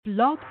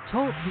Blog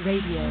Talk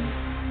Radio.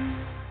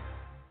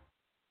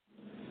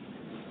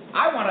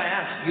 I want to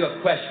ask you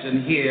a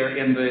question here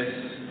in this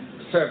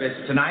service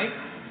tonight.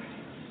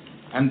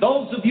 And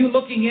those of you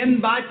looking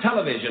in by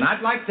television,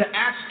 I'd like to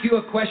ask you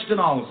a question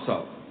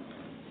also.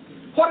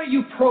 What are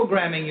you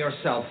programming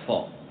yourself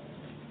for?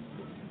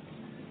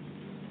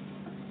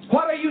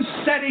 What are you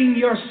setting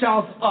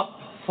yourself up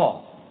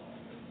for?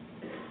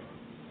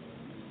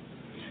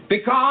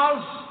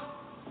 Because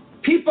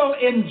people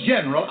in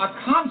general are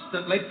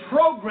constantly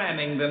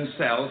programming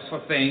themselves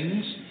for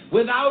things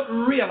without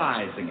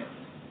realizing it.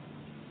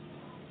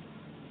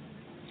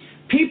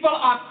 People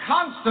are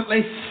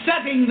constantly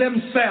setting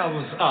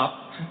themselves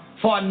up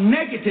for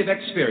negative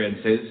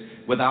experiences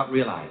without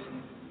realizing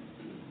it.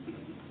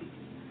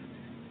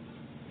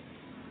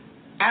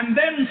 And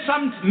then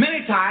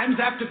many times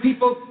after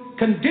people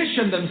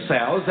condition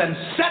themselves and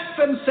set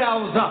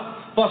themselves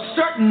up for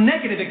certain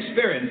negative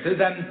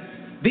experiences, and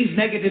these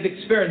negative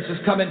experiences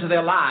come into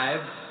their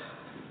lives,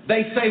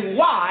 they say,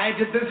 why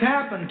did this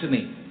happen to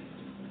me?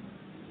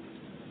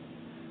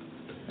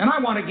 And I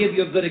want to give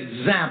you a good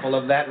example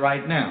of that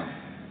right now.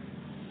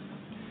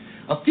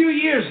 A few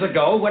years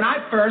ago, when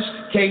I first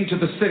came to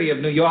the city of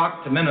New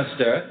York to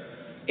minister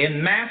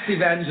in mass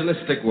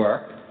evangelistic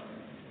work,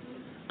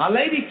 a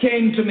lady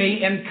came to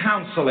me in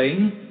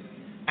counseling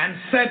and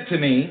said to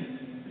me,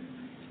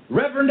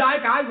 Reverend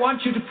Ike, I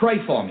want you to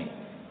pray for me,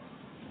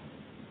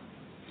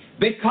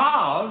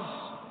 because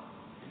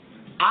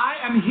I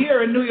am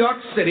here in New York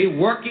City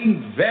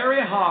working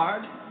very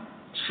hard,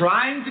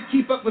 trying to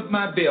keep up with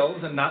my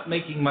bills and not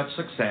making much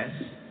success.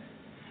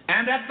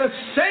 And at the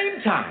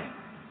same time,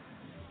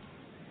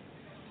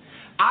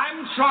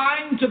 I'm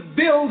trying to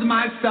build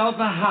myself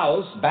a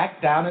house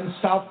back down in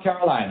South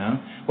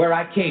Carolina, where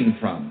I came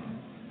from,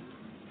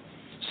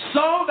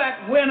 so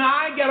that when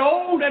I get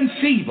old and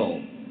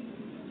feeble,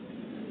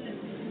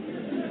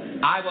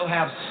 I will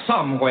have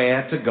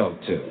somewhere to go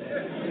to.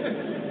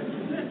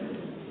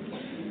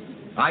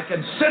 I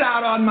can sit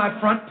out on my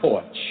front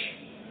porch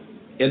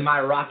in my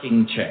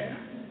rocking chair.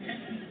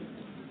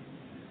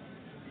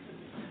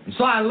 And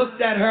so I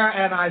looked at her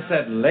and I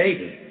said,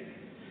 lady,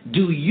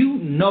 do you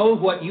know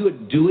what you are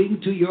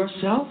doing to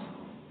yourself?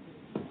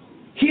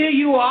 Here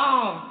you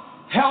are,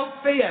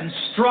 healthy and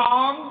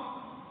strong,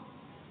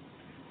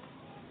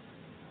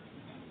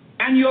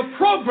 and you're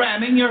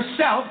programming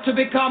yourself to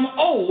become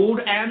old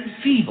and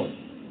feeble.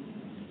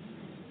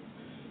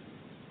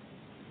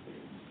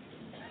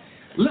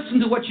 Listen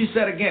to what she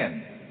said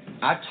again.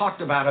 I've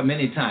talked about her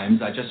many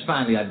times. I just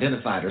finally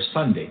identified her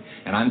Sunday,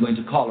 and I'm going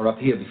to call her up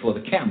here before the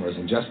cameras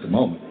in just a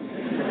moment.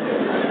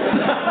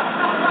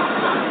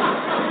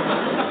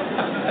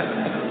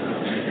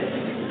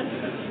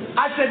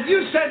 I said,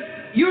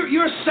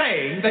 you're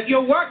saying that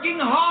you're working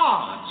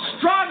hard,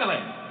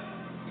 struggling,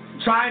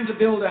 trying to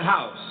build a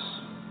house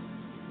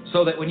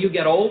so that when you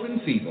get old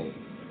and feeble,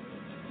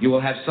 you will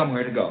have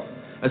somewhere to go.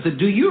 I said,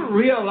 do you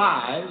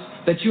realize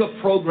that you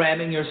are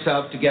programming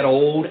yourself to get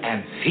old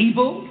and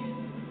feeble?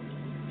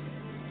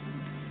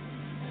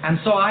 And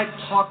so I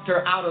talked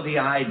her out of the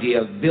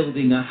idea of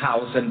building a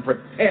house and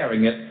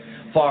preparing it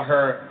for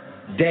her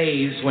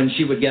days when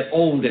she would get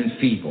old and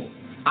feeble.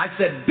 I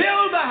said,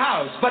 build a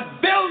house,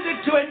 but build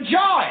it to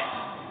enjoy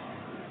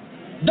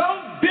it.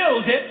 Don't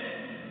build it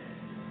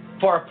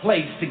for a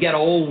place to get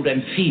old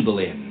and feeble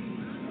in.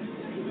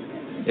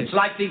 It's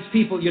like these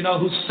people, you know,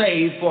 who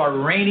save for a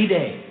rainy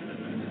day.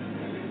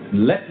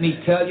 Let me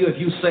tell you, if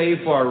you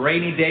save for a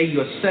rainy day,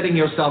 you're setting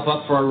yourself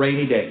up for a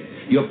rainy day.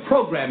 You're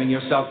programming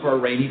yourself for a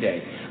rainy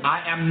day.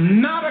 I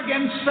am not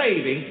against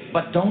saving,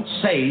 but don't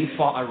save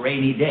for a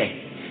rainy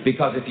day.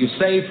 Because if you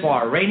save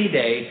for a rainy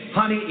day,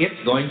 honey,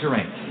 it's going to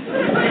rain.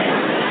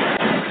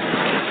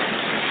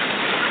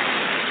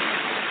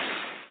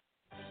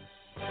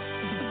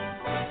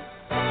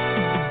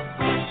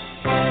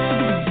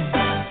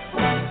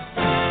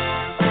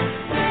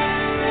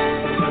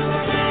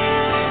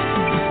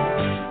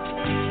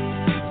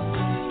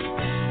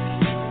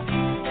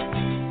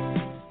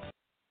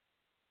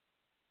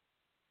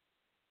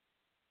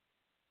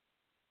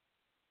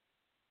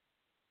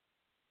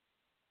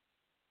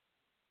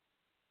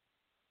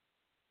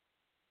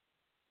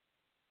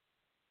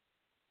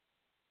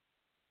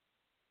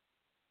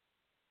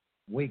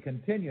 We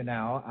continue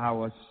now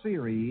our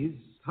series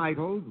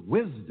titled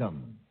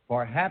Wisdom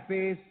for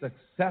Happy,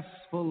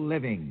 Successful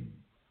Living.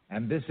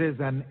 And this is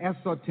an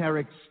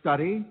esoteric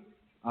study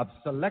of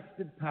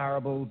selected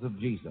parables of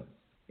Jesus.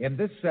 In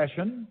this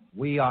session,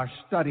 we are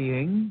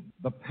studying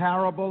the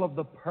parable of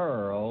the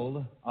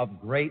pearl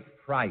of great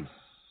price.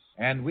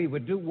 And we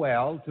would do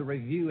well to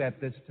review at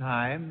this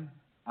time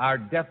our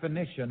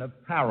definition of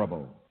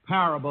parable.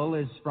 Parable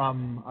is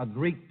from a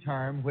Greek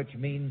term which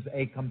means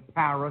a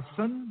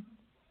comparison.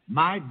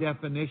 My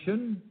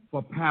definition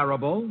for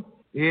parable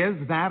is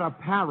that a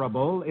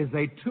parable is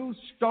a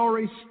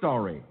two-story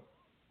story,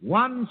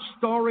 one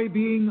story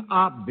being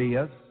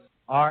obvious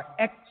or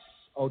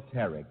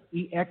exoteric,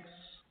 E-X-O-T-E-R-I-C,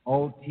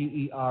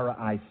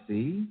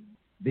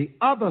 the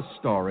other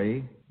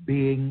story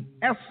being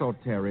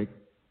esoteric,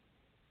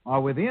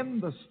 or within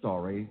the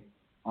story,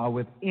 or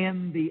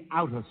within the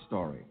outer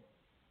story.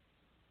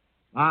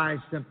 I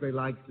simply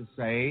like to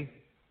say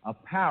a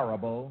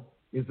parable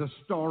is a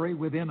story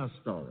within a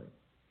story.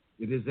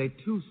 It is a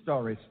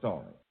two-story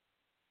story.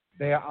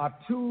 There are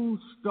two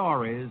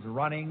stories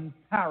running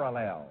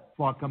parallel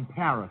for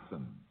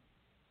comparison.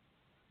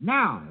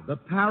 Now, the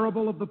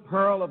parable of the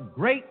pearl of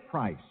great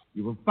price.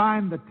 You will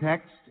find the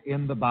text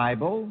in the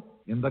Bible,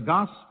 in the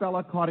Gospel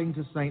according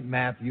to St.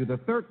 Matthew, the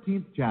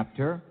 13th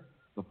chapter,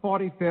 the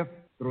 45th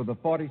through the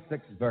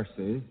 46th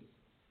verses,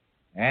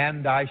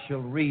 and I shall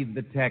read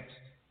the text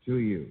to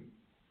you.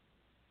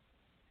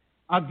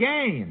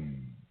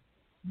 Again,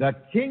 the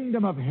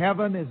kingdom of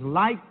heaven is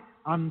like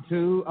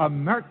unto a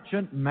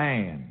merchant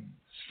man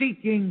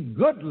seeking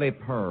goodly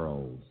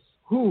pearls,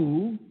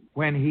 who,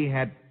 when he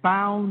had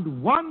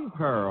found one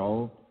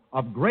pearl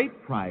of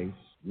great price,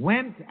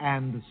 went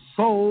and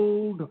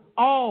sold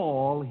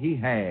all he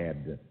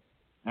had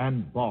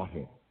and bought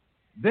it.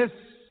 This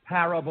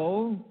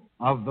parable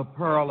of the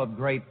pearl of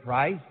great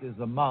price is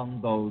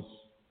among those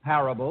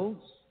parables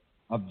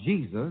of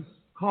Jesus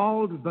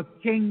called the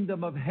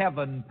kingdom of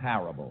heaven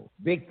parable,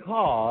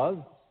 because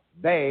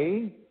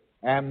they,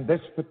 and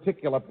this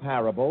particular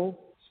parable,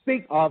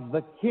 speak of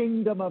the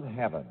kingdom of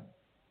heaven.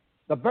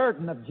 The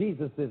burden of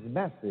Jesus'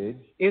 message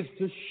is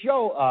to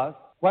show us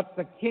what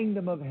the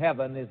kingdom of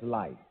heaven is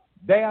like.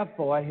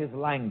 Therefore, his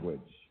language,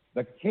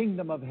 the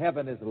kingdom of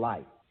heaven is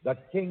like. The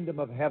kingdom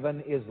of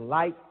heaven is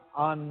like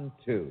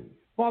unto.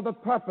 For the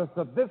purpose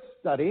of this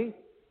study,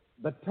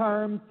 the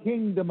term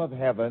kingdom of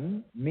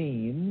heaven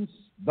means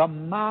the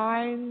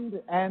mind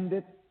and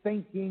its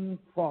thinking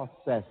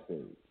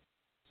processes.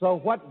 So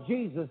what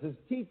Jesus is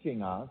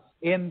teaching us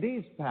in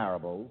these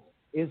parables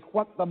is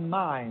what the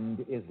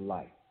mind is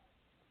like.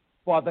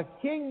 For the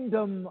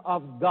kingdom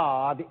of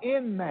God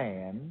in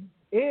man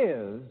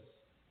is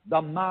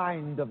the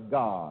mind of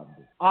God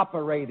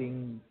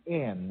operating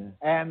in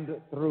and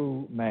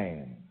through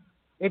man.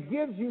 It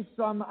gives you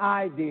some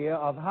idea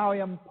of how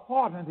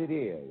important it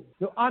is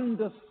to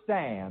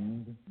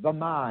understand the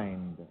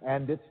mind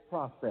and its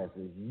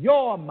processes,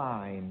 your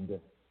mind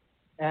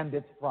and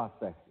its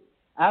processes.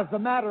 As a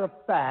matter of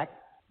fact,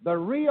 the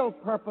real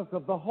purpose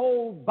of the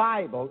whole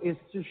Bible is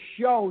to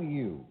show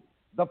you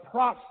the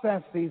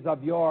processes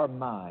of your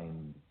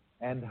mind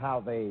and how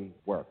they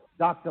work.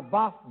 Dr.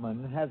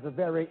 Bachman has a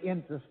very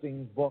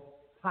interesting book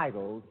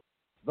titled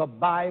The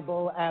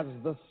Bible as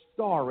the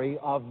Story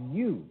of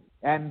You,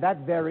 and that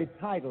very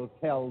title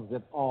tells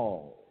it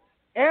all.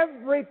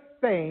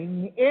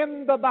 Everything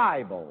in the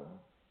Bible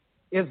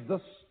is the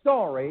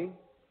story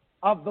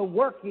of the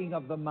working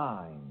of the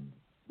mind,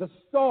 the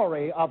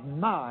story of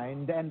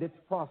mind and its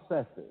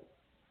processes.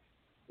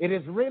 It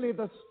is really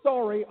the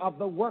story of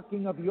the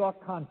working of your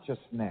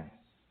consciousness.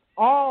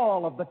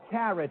 All of the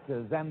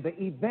characters and the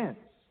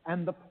events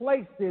and the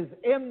places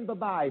in the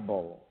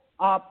Bible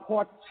are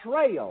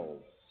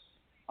portrayals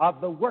of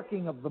the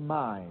working of the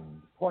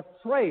mind,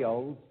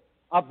 portrayals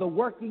of the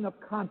working of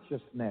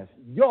consciousness,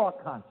 your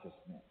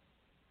consciousness.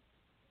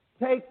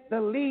 Take the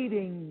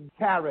leading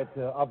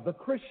character of the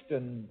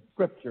Christian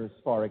scriptures,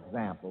 for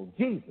example,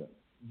 Jesus.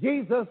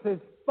 Jesus is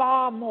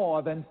far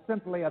more than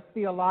simply a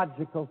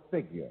theological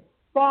figure,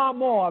 far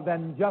more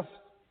than just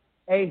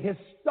a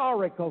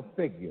historical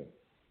figure.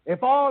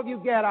 If all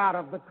you get out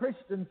of the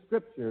Christian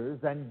scriptures,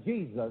 and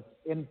Jesus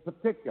in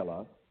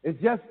particular, is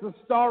just the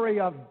story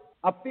of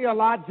a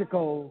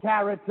theological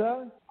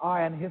character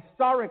or an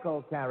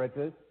historical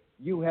character,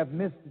 you have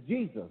missed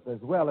Jesus as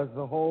well as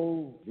the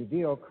whole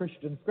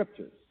Judeo-Christian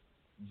scriptures.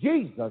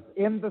 Jesus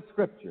in the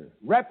scriptures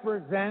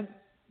represents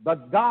the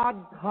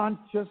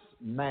God-conscious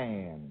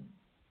man.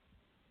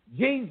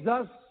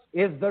 Jesus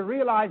is the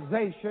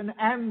realization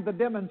and the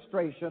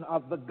demonstration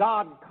of the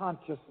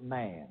God-conscious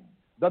man,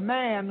 the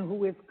man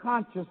who is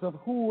conscious of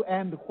who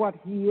and what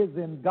he is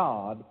in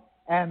God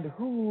and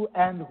who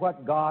and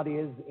what God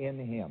is in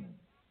him.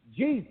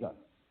 Jesus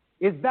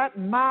is that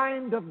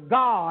mind of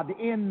God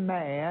in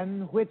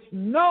man which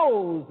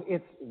knows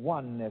its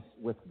oneness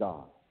with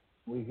God.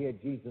 We hear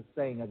Jesus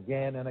saying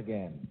again and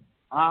again,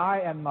 I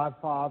and my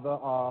Father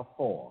are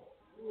four.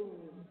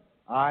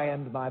 I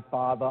and my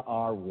Father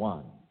are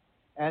one.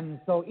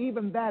 And so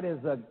even that is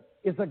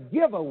a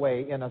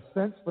giveaway in a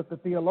sense, but the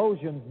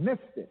theologians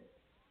missed it.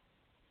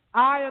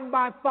 I and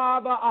my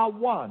Father are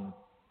one.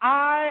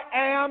 I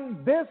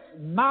am this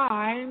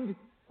mind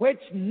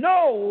which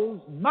knows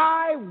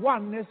my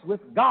oneness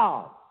with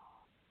God.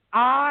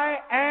 I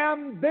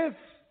am this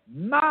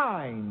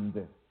mind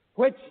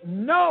which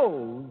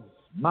knows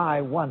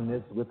my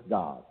oneness with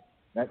God.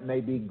 That may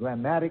be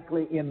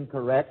grammatically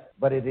incorrect,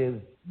 but it is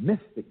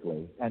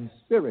mystically and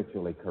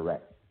spiritually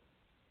correct.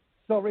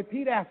 So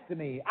repeat after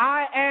me.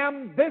 I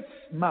am this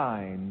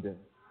mind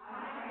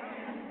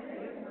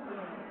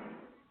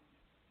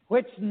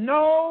which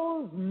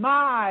knows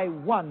my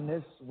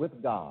oneness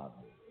with God.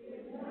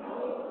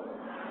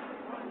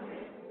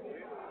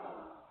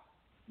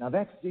 Now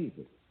that's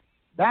Jesus.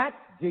 That's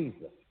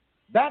Jesus.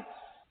 That's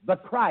the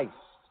Christ.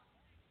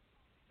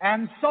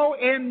 And so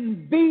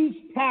in these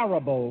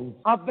parables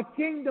of the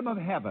kingdom of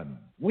heaven,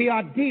 we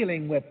are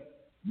dealing with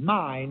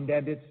mind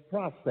and its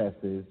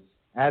processes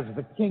as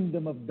the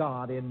kingdom of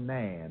God in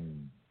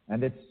man.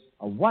 And it's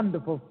a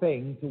wonderful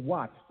thing to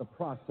watch the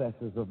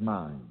processes of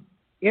mind.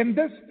 In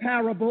this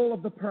parable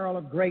of the pearl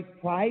of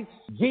great price,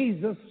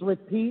 Jesus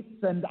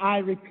repeats, and I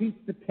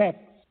repeat the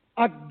text,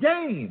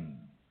 again,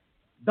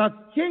 the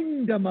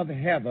kingdom of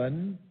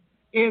heaven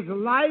is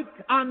like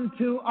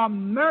unto a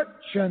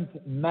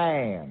merchant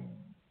man.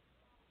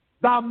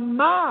 The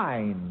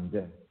mind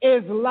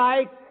is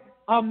like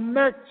a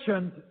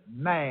merchant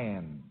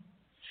man,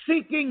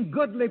 seeking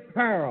goodly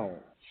pearls,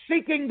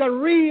 seeking the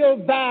real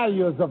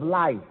values of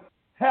life,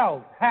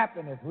 health,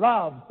 happiness,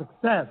 love,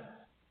 success,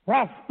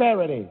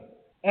 prosperity,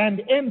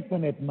 and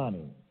infinite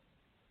money,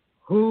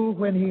 who,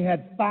 when he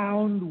had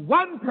found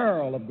one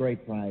pearl of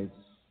great price,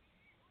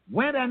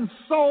 went and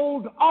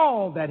sold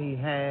all that he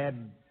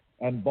had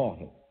and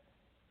bought it.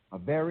 A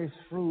very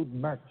shrewd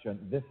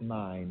merchant this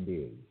mind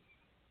is.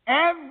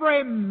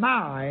 Every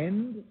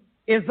mind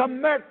is a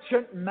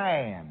merchant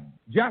man,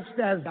 just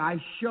as I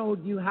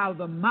showed you how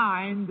the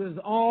mind is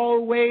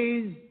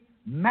always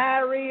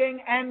marrying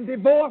and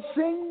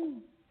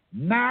divorcing,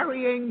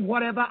 marrying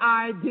whatever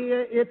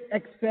idea it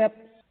accepts,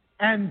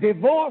 and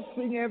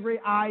divorcing every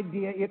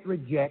idea it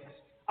rejects.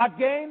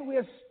 Again,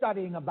 we're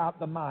studying about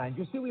the mind.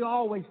 You see, we're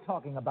always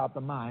talking about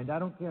the mind. I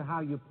don't care how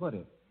you put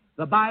it.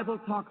 The Bible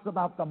talks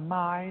about the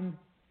mind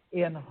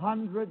in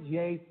hundreds,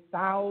 yea,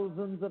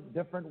 thousands of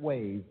different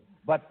ways.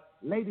 But,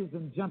 ladies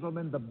and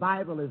gentlemen, the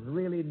Bible is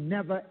really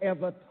never,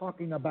 ever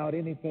talking about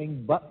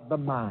anything but the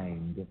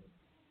mind.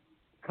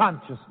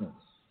 Consciousness.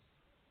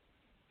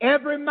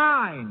 Every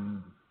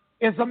mind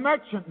is a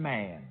merchant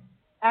man,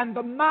 and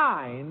the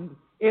mind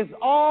is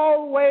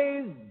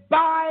always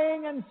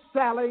buying and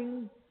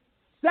selling,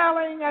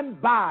 selling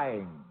and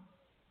buying.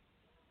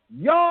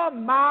 Your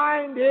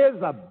mind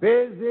is a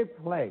busy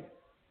place.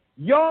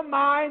 Your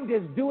mind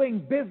is doing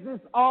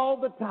business all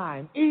the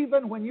time.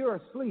 Even when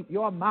you're asleep,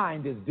 your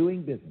mind is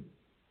doing business.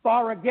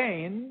 For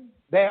again,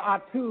 there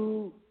are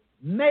two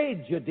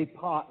major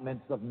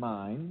departments of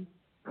mind,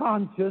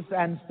 conscious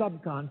and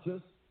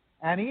subconscious.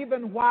 And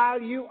even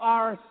while you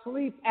are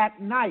asleep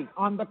at night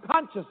on the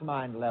conscious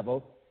mind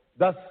level,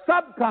 the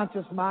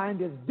subconscious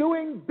mind is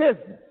doing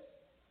business.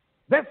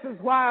 This is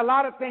why a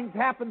lot of things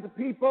happen to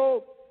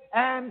people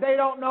and they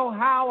don't know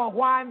how or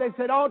why, and they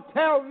say, "Oh,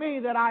 tell me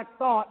that I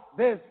thought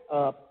this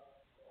up."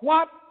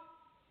 What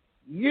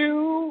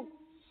you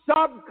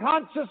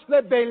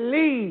subconsciously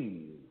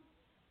believe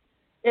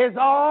is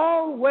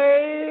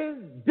always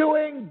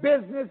doing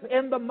business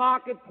in the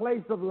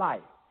marketplace of life.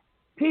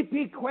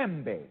 P.P.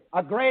 Quimby,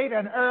 a great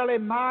and early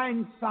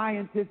mind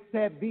scientist,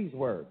 said these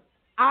words: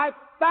 "I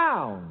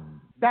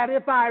found that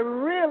if I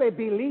really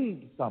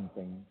believed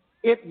something,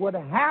 it would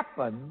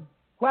happen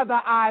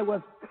whether I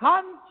was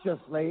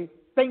consciously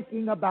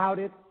thinking about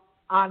it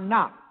or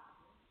not."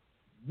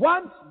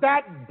 Once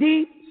that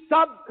deep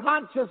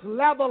subconscious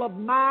level of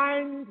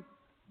mind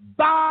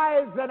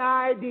buys an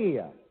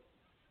idea,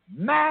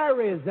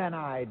 marries an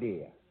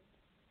idea,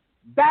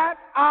 that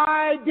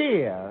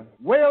idea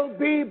will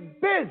be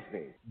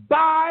busy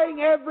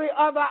buying every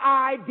other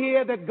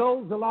idea that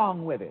goes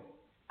along with it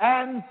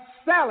and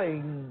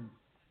selling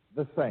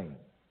the same.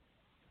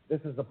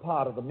 This is a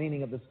part of the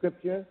meaning of the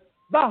Scripture.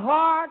 The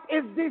heart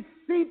is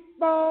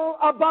deceitful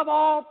above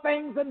all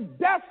things and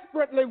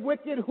desperately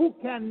wicked. Who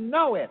can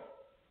know it?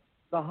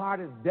 The heart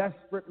is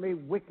desperately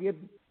wicked.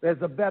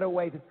 There's a better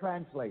way to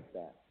translate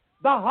that.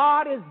 The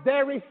heart is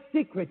very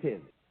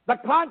secretive. The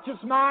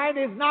conscious mind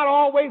is not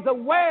always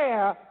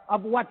aware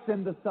of what's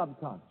in the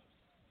subconscious.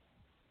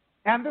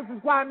 And this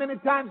is why many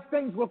times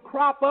things will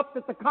crop up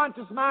that the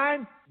conscious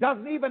mind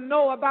doesn't even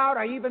know about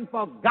or even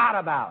forgot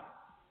about.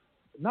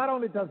 Not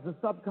only does the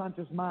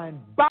subconscious mind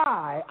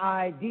buy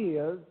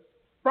ideas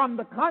from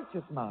the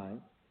conscious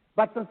mind,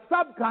 but the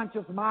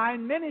subconscious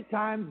mind many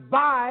times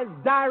buys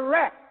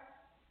direct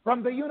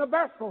from the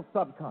universal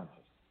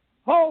subconscious,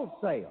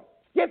 wholesale,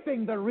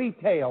 skipping the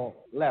retail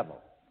level.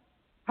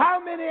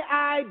 How many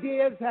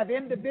ideas have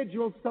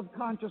individuals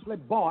subconsciously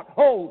bought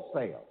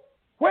wholesale?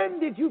 When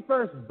did you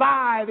first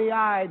buy the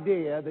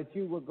idea that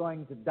you were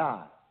going to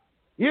die?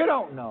 You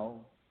don't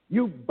know.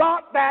 You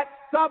bought that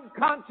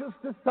subconscious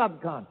to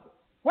subconscious.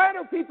 Where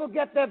do people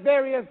get their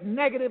various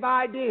negative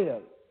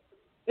ideas?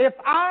 If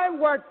I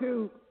were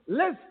to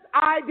list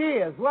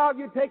ideas, well,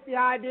 you take the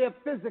idea of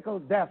physical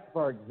death,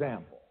 for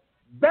example.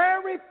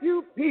 Very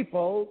few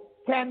people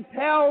can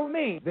tell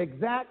me the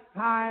exact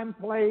time,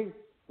 place,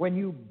 when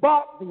you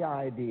bought the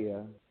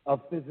idea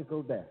of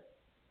physical death.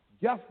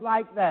 Just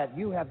like that,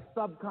 you have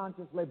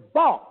subconsciously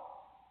bought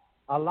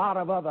a lot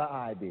of other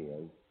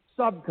ideas,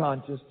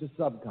 subconscious to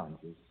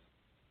subconscious.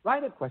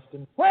 Write a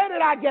question: where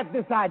did I get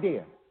this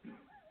idea?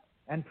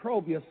 And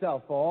probe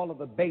yourself for all of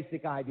the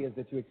basic ideas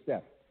that you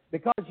accept.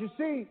 Because you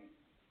see,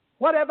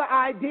 whatever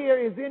idea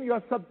is in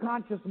your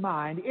subconscious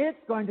mind, it's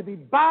going to be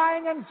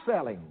buying and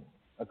selling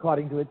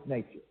according to its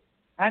nature.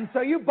 And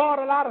so you bought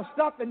a lot of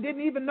stuff and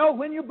didn't even know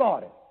when you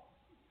bought it.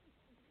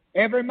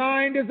 Every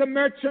mind is a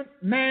merchant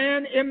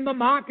man in the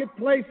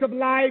marketplace of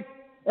life.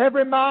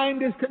 Every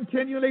mind is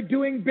continually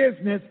doing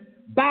business,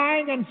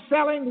 buying and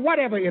selling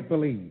whatever it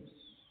believes.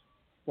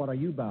 What are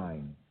you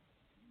buying?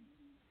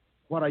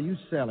 What are you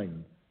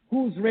selling?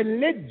 Whose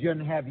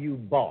religion have you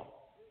bought?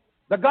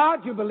 The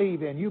God you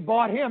believe in, you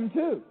bought him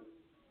too.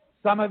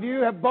 Some of you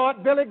have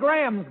bought Billy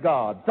Graham's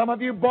God. Some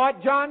of you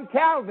bought John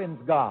Calvin's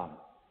God.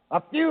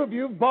 A few of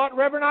you bought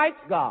Reverend Ike's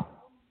God.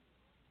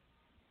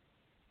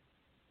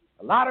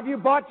 A lot of you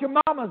bought your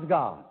mama's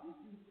God.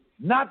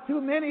 Not too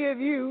many of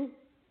you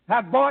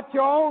have bought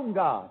your own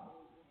God.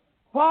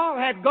 Paul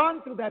had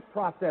gone through that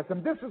process,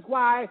 and this is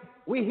why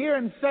we hear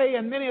him say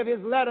in many of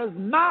his letters,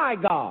 my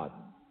God.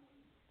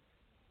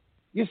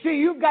 You see,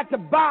 you've got to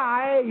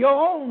buy your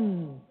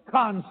own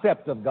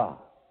concept of God.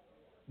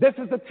 This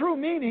is the true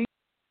meaning.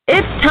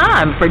 It's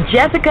time for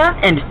Jessica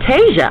and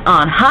Tasia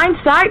on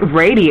Hindsight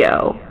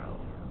Radio.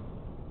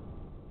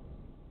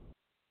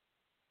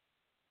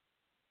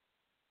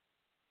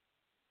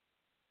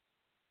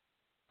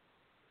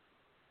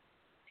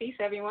 Peace,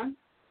 everyone.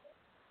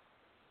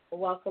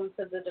 Welcome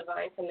to the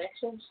Divine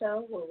Connection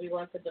Show, where we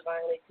want to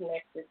divinely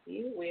connect with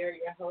you. We are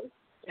your hosts,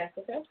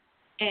 Jessica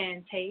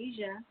and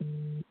Tasia.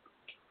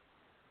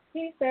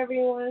 Peace,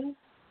 everyone.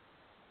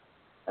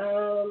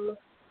 Hope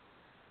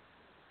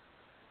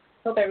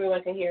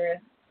everyone can hear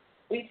us.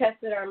 We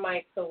tested our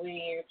mic, so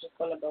we're just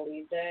going to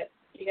believe that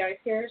you guys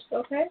hear us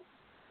okay.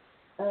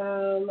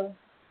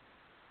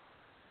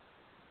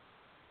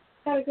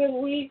 Had a good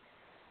week.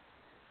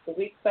 The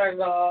week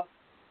started off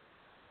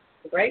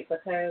great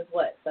because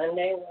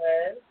Sunday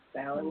was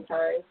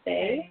Valentine's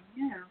Day.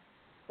 Yeah.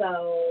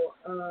 So,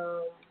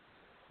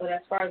 but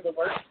as far as the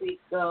work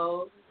week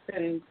goes,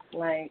 and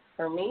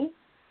for me,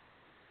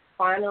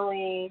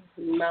 finally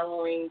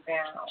mellowing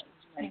down.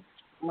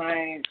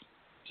 My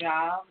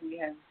job, we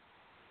have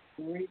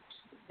reached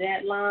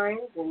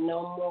deadlines and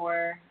no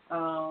more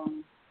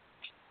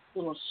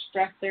little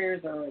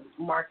stressors or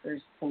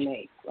markers to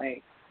make.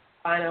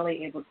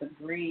 Finally able to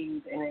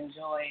breathe and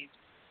enjoy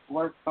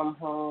work from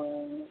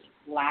home,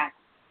 lax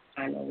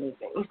kind of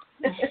living.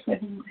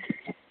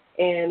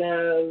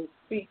 And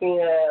speaking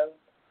of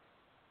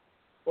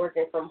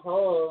working from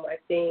home, I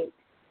think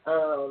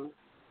a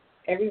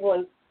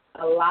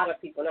lot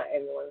of people, not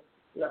everyone,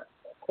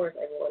 of course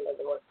everyone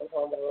doesn't work from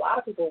home, but a lot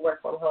of people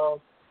work from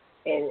home,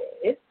 and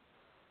it's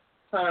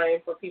time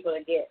for people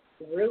to get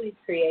really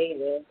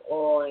creative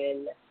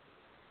on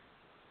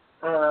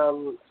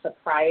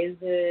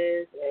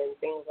surprises and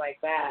things like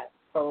that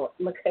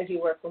because you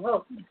work from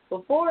home.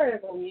 Before,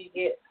 when you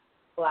get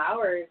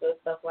flowers and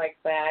stuff like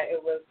that,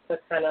 it was to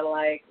kind of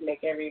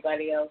make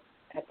everybody else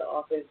at the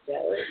office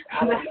jealous.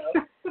 I don't know.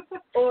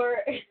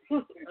 Or,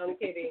 I'm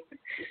kidding,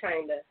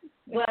 kind of.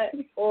 But,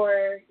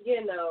 or,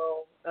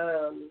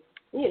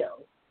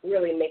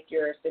 really make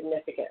your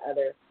significant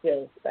other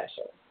feel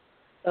special.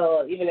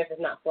 So even if it's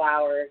not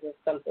flowers, it's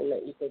something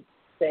that you could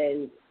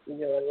send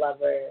your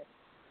lover,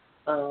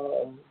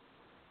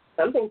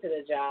 something to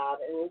the job,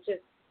 and it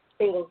just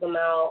singles them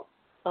out,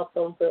 helps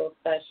them feel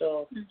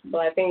special. Mm-hmm. So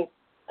I think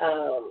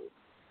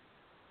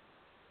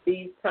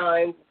these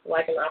times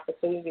like an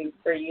opportunity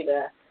for you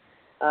to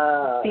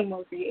be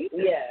more creative.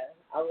 Yeah,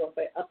 I was gonna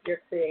say up your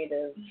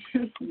creative,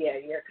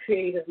 your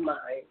creative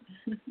mind.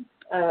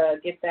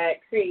 Get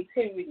that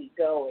creativity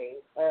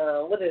going.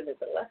 What is it?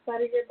 The left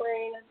side of your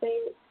brain, I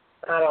think.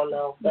 I don't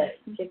know, but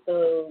get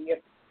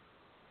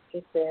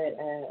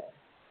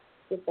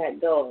that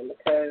going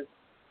because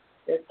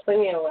there's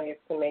plenty of ways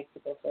to make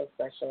people feel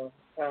special.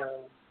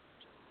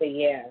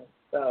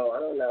 So I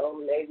don't know,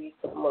 maybe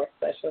some more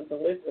special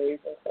deliveries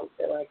or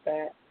something like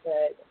that.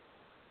 But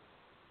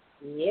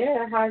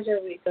yeah, how's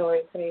your week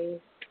going,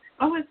 Paige?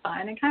 Oh, it's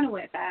fine. It kind of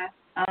went fast.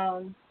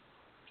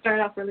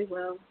 Started off really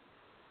well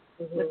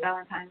with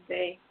Valentine's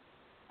Day.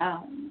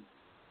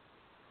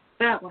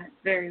 That went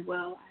very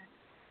well.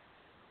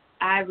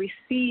 I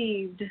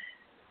received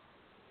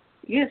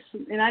gifts,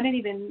 and I didn't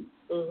even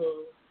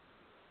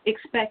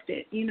expect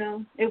it.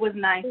 It was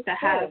nice to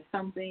have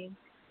something.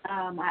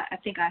 I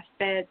think I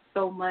fed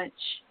so much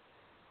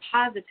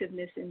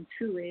positiveness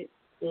into it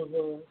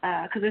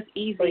because it's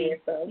easy. For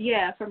yourself?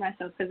 Yeah, for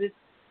myself, because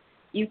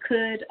you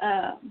could,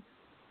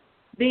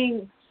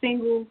 being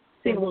single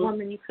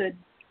woman, you could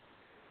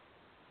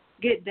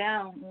get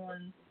down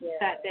on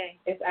that day.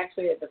 It's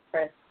actually a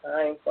depressed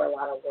time for a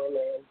lot of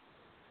women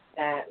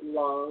that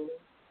long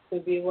to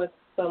be with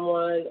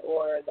someone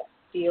or that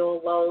feel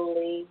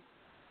lonely.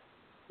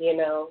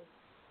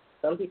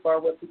 Some people are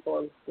with people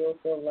and still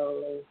feel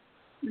lonely.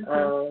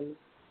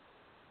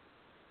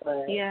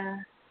 But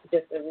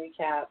just to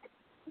recap,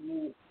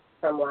 you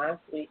from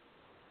last week,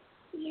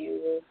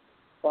 you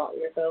bought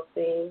yourself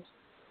things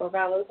for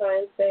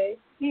Valentine's Day.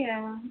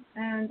 Yeah,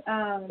 and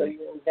so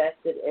you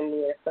invested in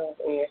yourself,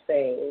 and you're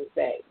saying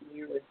that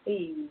you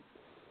received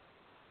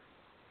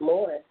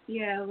more.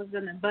 Yeah, it was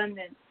an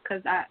abundance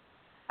because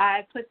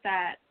I put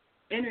that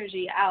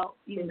energy out,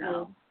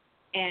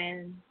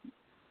 and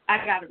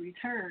I got a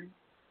return.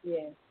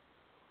 Yeah.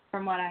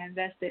 From what I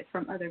invested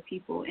from other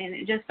people, and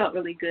it just felt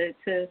really good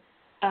to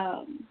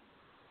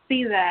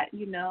see that,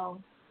 you know,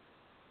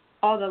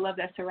 all the love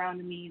that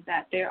surrounded me,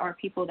 that there are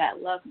people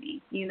that love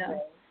me, you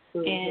know.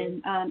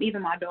 Mm-hmm. And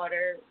even my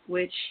daughter,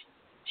 which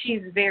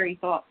she's very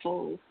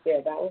thoughtful. Yeah,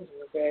 that was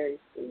very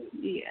sweet.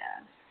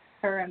 Yeah,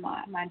 her and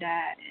my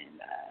dad, and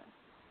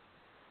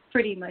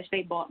pretty much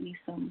they bought me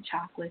some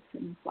chocolates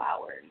and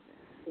flowers.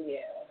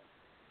 Yeah,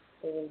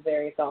 it was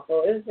very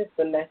thoughtful. It was just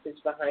the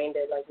message behind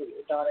it, like what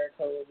your daughter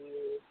told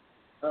you.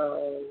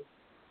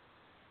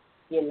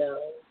 You know,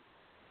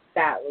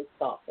 that was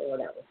thoughtful,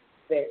 and that was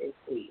very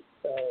sweet.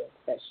 So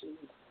that she,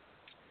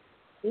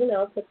 you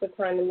know, took the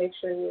time to make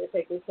sure we were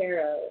taken care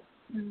of.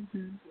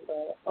 Mm-hmm.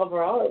 But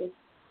overall,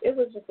 it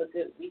was just a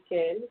good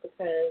weekend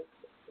because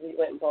we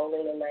went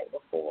bowling the night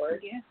before.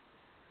 Yeah.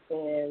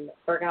 And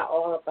forgot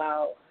all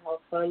about how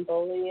fun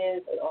bowling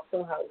is and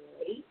also how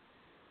late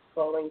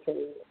bowling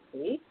can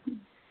be.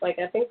 Like,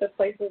 I think the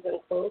place was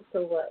close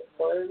to, 1 in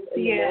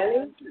the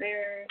morning?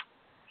 Yeah,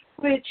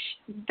 which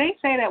they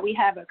say that we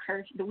have a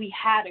curfew. We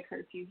had a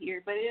curfew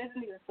here, but it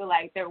doesn't even feel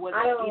like there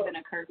wasn't even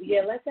a curfew.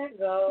 Yeah, let that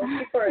go.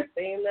 People are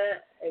saying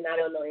that, and I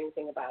don't know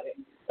anything about it.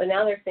 But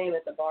now they're saying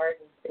that the bars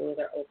and things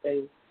are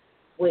open,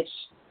 which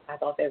I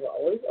thought they were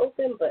always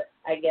open, but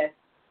I guess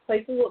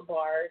places with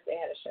bars, they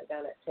had to shut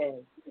down at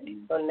 10.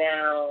 Mm-hmm. So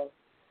now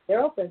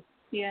they're open.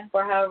 Yeah.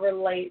 For however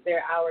late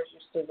their hours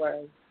used to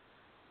run.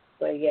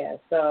 But yeah,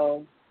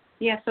 so.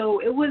 Yeah, so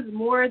it was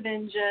more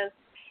than just,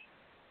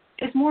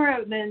 it's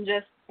more than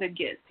just the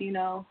gifts, you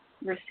know,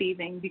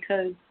 receiving,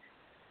 because.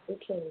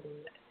 It can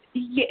be.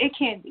 Yeah, it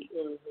can be.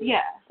 Mm-hmm. Yeah.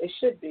 It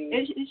should be.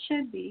 It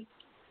should be.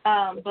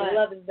 But the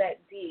love is that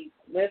deep.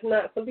 There's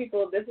not, some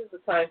people, this is the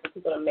time for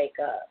people to make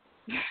up.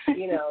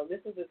 You know, this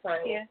is the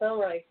time with some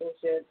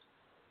relationships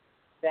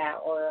that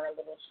are a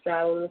little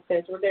straddling the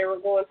fence where they were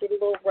going through the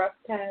little rough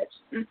patch.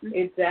 Mm-hmm.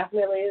 It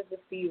definitely is the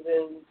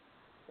season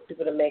for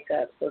people to make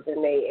up, so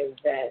then they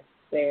invest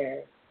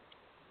their,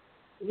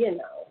 you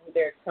know,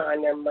 their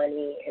time, their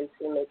money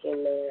into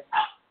making their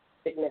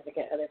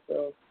significant other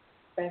feel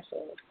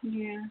special.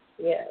 Yeah.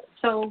 Yeah.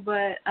 So,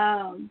 but,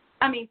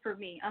 I mean, for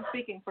me, I'm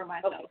speaking for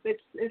myself. Okay.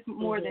 It's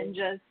more mm-hmm. than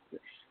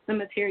just the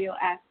material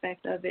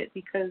aspect of it,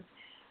 because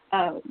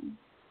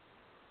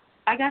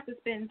I got to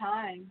spend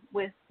time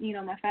with, you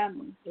know, my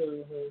family.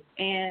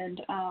 Mm-hmm.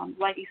 And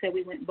like you said,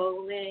 we went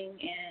bowling,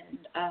 and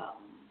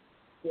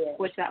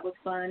which that was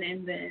fun.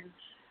 And then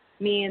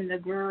me and the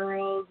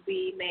girls,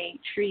 we made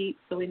treats.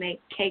 So we made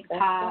cake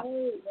pops.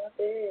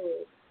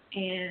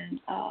 And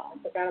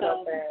forgot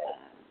about that.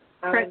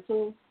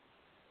 Pretzels.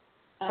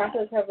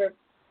 Chocolate covered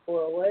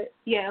for what?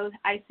 Yeah, it was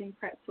icing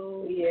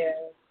pretzels.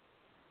 Yeah.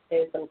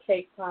 And some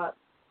cake pops.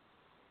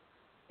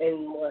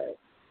 And what?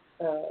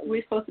 We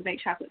were supposed to make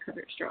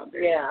chocolate-covered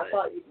strawberries. Yeah, I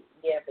thought but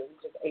we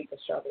just ate the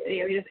strawberries.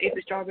 Yeah, we just ate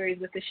the strawberries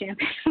with the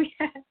champagne we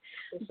had.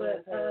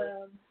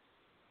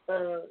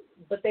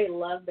 But they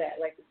love that.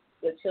 Like,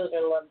 the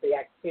children love the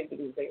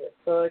activities. They were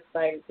so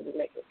excited to be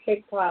making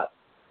cake pops.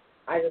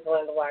 I just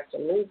wanted to watch a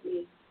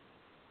movie,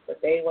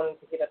 but they wanted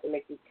to get up and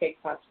make these cake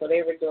pops. So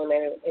they were doing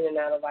that in and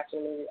out of watching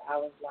a movie. I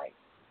was, like,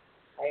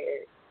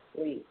 tired,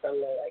 sleep from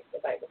the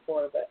night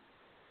before.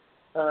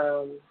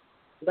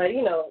 But,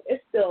 you know,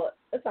 it's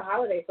a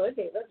holiday, so it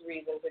gave us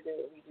reason to do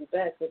what we do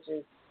best, which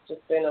is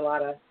just spend a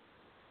lot of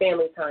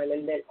family time.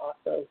 And then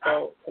also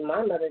go to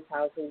my mother's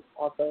house, who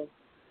also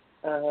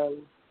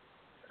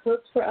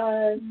cooks for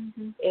us.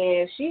 Mm-hmm.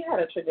 And she had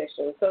a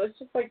tradition. So it's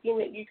just like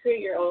you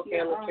create your own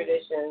family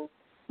traditions.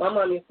 My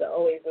mom used to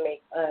always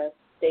make us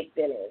steak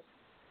dinners.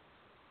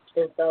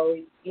 And so,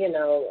 you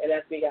know, and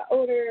as we got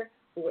older,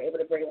 we were able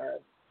to bring our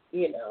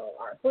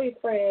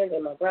boyfriends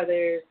and my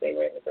brothers. They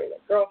were able to bring their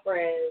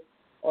girlfriends.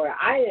 Or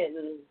I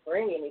didn't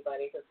bring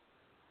anybody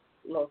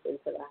mostly to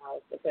the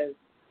house because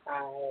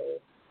I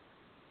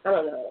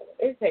don't know.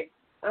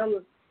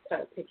 I'm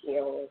kind of picky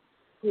on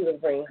who to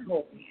bring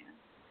home.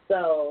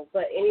 So,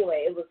 but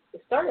anyway,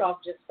 it started off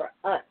just for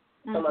us.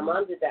 Mm-hmm. So my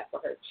mom did that for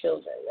her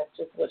children. That's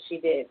just what she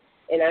did.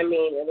 And I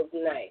mean, it was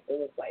nice. It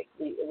was like,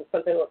 it was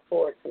something to look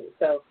forward to.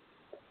 So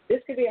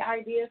this could be an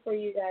idea for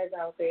you guys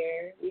out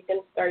there. You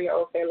can start your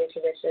own family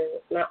tradition.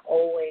 It's not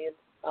always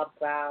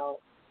about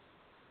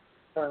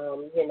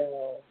you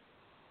know,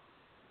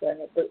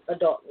 the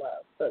adult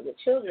love. So the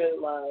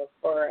children love,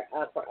 for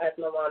us,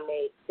 my mom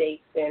made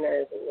steak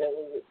dinners, and then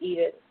we would eat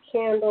it with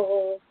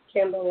candles,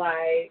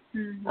 candlelight,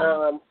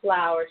 mm-hmm.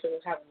 Flowers. She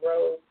would have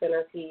rose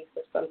centerpiece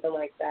or something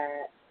like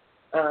that,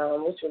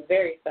 which was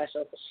very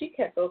special. So she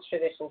kept those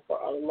traditions for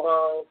a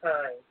long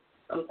time.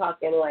 I'm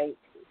talking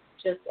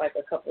just like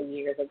a couple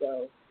years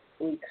ago,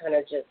 we kind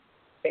of just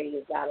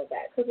phased out of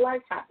that because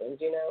life happens,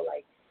 you know,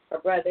 like our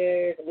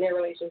brothers and their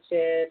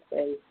relationships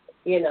and,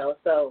 you know,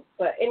 so,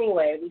 but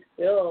anyway,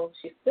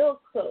 she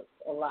still cooks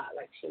a lot.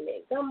 Like, she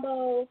made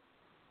gumbo,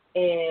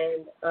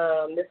 and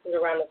this is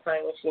around the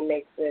time when she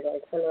makes it,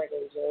 like, kind of like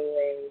in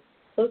January.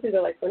 So it's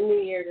either, like, for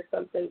New Year's or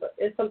something, but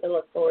it's something to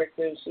look forward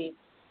to. She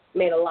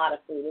made a lot of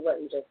food. It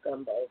wasn't just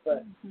gumbo,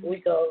 but mm-hmm. we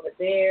go over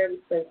there, we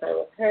spend time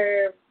with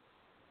her,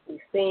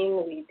 we sing,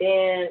 we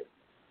dance,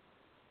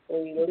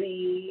 we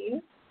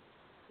leave,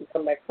 we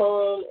come back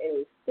home and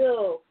we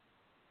still,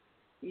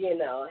 you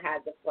know, had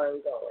the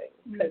fun going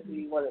because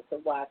we wanted to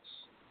watch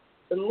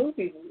the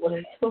movies we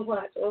wanted to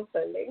watch on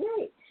Sunday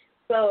night.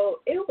 So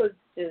it was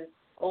just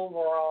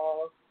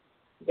overall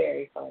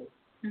very fun.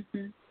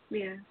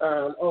 Yeah.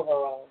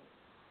 Overall.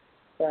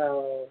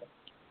 So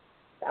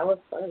that was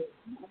fun.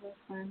 That was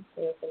fun.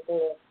 It was something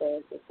that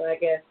was fun. So I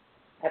guess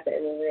at the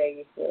end of the day,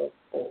 you feel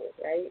full,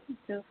 right? You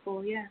feel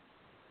full, yeah.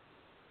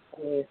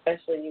 I mean,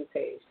 especially you,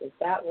 Paige, because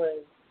that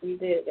was, you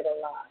did get a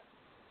lot.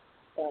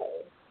 So,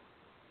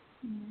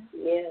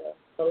 yeah.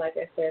 So like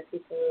I said,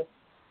 people,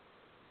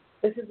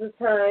 this is the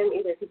time,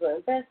 either people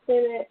invest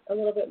in it a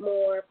little bit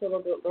more, put a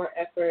little bit more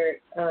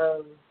effort.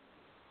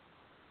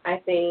 I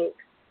think,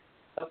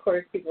 of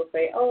course, people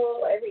say,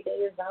 oh, every day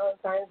is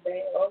Valentine's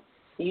Day. Oh,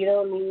 you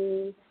don't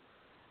need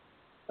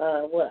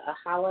a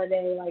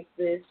holiday like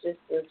this just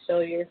to show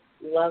your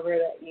lover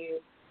that you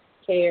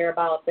care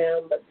about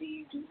them, but do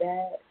you do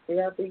that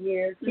throughout the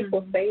year?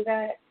 People say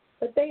that,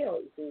 but they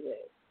don't do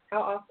it.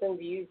 How often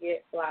do you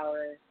get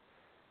flowers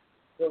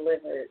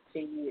delivered to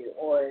you,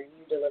 or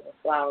you deliver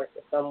flowers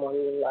to someone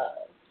you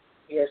love,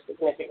 your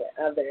significant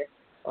other,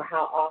 or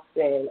how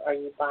often are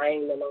you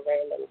buying them a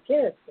random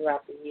gift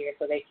throughout the year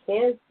so they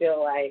can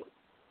feel like,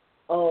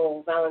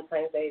 oh,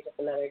 Valentine's Day is just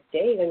another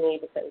day to me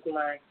because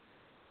my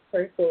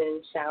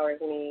person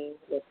showers me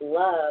with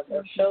love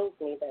or shows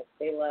me that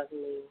they love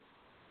me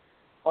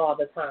all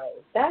the time.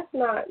 That's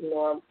not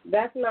norm.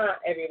 That's not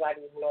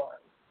everybody's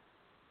norm.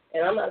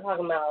 And I'm not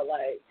talking about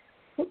like,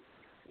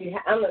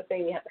 I'm not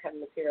saying you have to have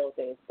material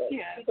things, but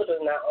people do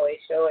not always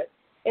show it.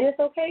 And it's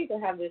okay to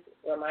have this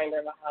reminder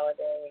of a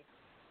holiday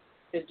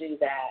to do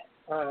that.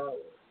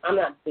 I'm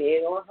not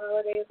big on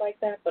holidays like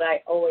that, but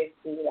I always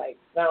do like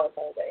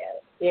Valentine's Day.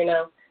 You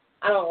know,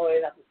 I don't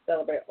always have to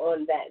celebrate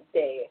on that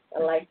day.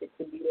 I like it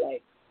to be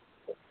like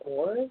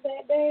before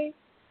that day,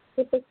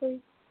 typically,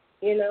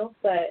 you know.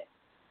 But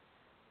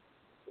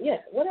yeah,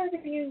 whatever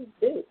you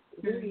do,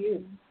 do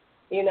you.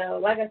 You know,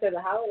 like I said,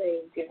 the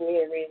holidays give me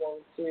a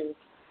reason to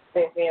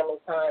spend family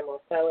time or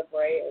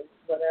celebrate or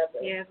whatever.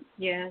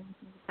 Yeah,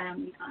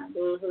 family time.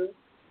 So,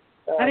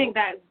 I think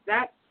that's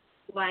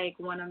like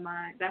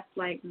that's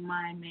like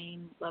my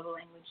main love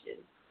language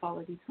is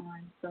quality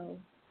time. So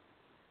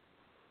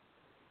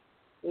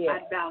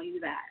I value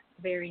that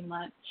very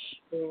much.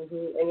 And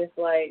it's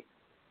like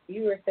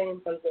you were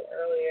saying something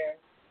earlier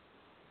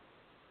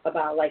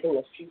about like in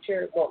the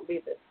future it won't be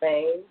the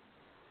same.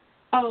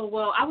 Oh,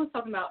 well, I was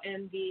talking about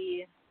in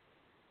the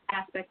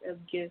aspect of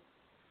gifts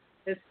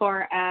as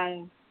far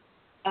as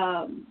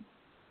I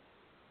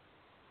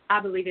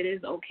believe it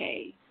is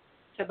okay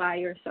to buy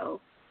yourself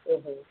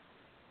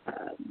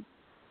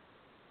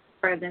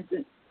presents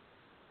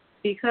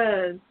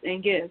because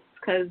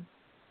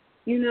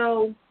you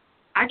know,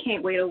 I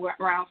can't wait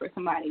around for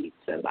somebody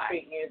to buy.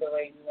 Treat you the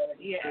way you want to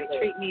be treated.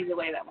 Treat me the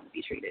way that I want to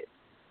be treated.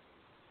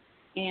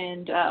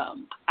 And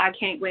I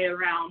can't wait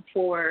around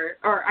or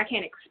I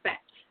can't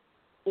expect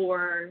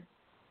or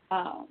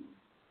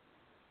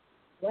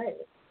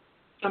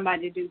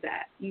somebody to do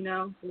that, you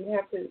know? You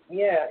have to,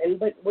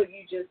 but what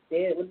you just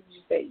did, what did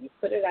you say? You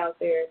put it out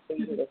there so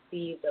you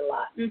received a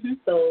lot.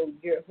 So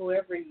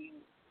whoever you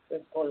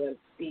is going to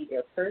be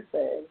your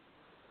person,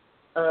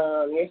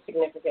 your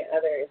significant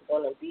other is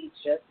going to be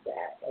just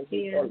that. And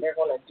they're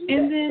going to do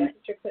that. Then, that's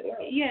what you're putting out.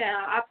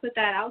 Yeah, I put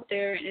that out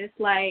there, and it's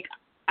like,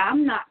 I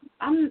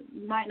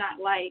might not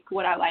like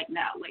what I like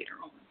now later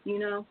on, you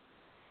know?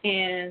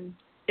 And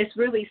it's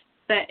really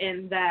set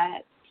in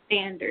that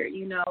standard,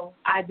 you know,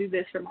 I do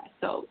this for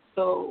myself,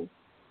 so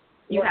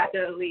you have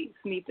to at least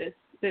meet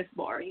this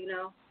bar, you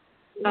know?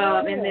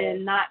 And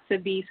then not to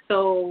be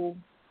so,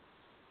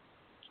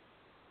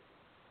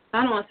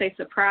 I don't want to say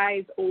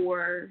surprised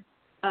or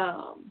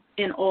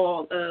in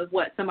awe of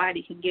what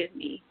somebody can give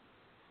me.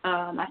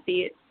 I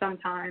see it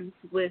sometimes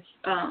with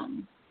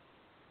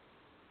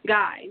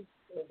guys.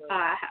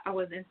 I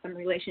was in some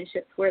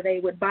relationships where they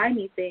would buy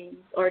me things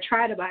or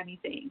try to buy me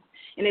things,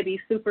 and it'd be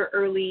super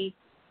early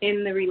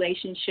in the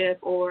relationship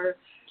or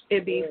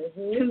it'd be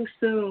too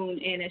soon,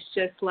 and it's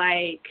just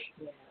like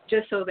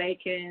just so they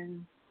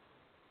can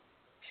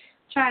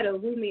try to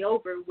woo me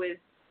over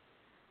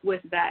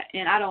with that,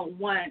 and I don't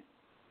want.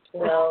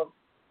 Well,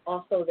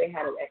 also they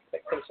had an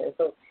expectation,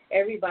 so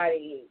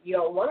everybody, you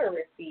don't want to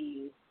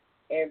receive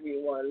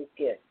everyone's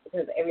gifts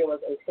because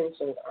everyone's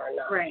intentions are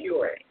not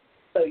pure. Right.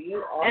 So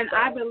you also, and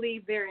I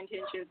believe their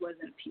intentions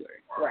wasn't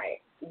pure. Right.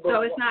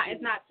 So it's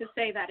not to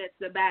say that it's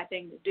a bad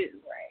thing to do.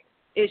 Right.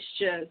 It's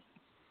just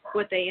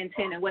what they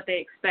intended, what they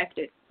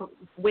expected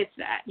with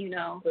that, you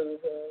know.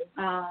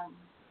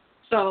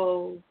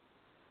 So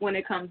when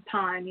it comes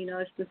time, you know,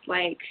 it's just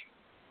like,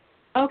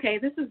 okay,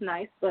 this is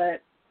nice,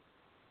 but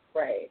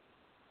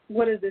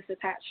what is this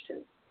attached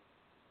to?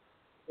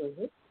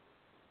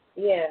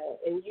 Yeah,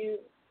 and you,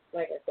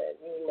 like I said,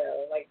 you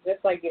know, like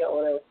just like you don't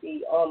want to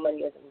see all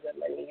money isn't good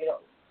money. You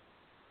don't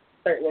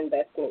certain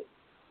investments.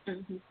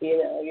 You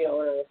know, you don't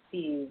want to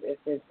receive if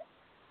it's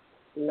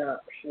not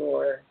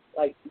pure,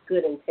 like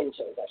good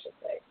intentions, I should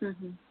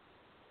say.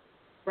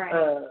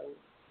 Right.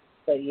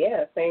 But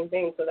yeah, same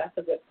thing. So that's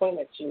a good point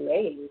that you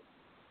made.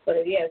 But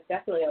yeah, it's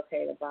definitely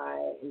okay to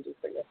buy and do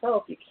for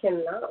yourself. You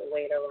cannot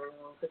wait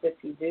around, because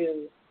if you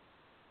do,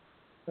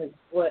 like,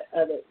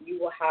 you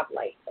will have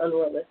like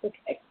unrealistic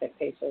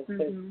expectations.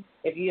 Because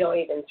if you don't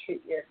even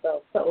treat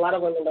yourself, so a lot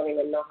of women don't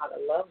even know how to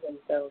love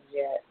themselves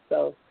yet.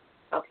 So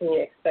how can you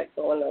expect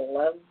someone to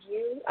love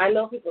you? I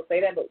know people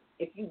say that, but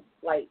if you,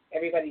 like,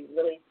 everybody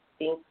really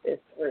thinks this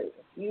through.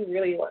 If you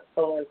really want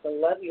someone to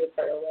love you a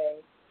certain way,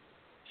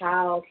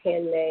 how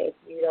can they if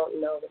you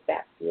don't know what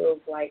that feels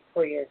like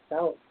for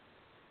yourself?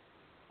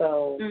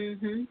 So,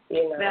 you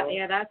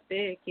know. That's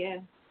big, yeah.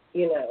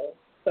 You know,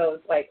 so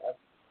it's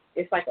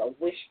like a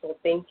wishful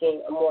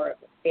thinking, a more of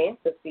a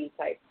fantasy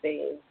type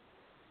thing.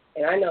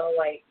 And I know,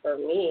 like, for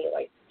me,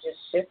 like, just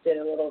shifted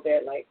a little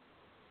bit. Like,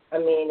 I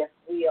mean, if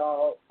we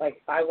all, like,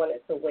 if I wanted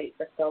to wait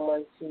for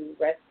someone to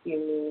rescue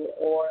me,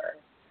 or,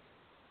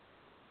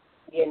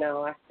 you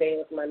know, I stay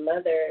with my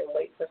mother and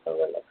wait for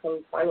someone to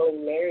come finally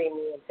marry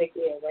me and take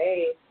me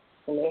away,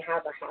 and they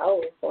have a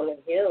house on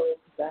a hill,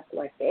 that's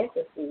my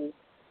fantasy.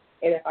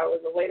 And if I was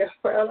to wait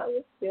around, I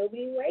would still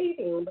be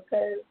waiting,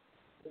 because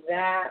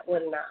that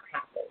would not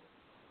happen.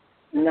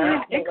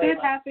 It could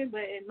happen,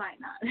 but it might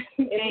not.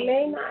 It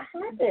may not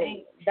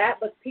happen.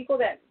 But people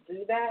that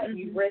do that,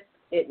 you risk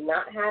it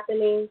not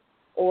happening,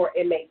 or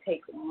it may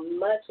take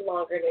much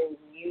longer than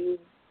you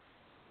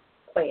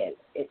planned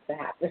it to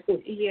happen.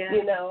 Yeah.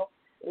 You know,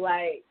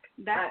 like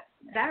that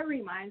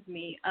reminds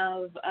me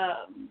of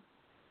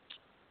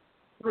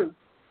Ruth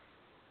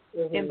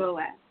and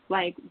Boaz.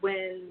 Like,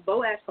 when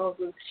Boaz told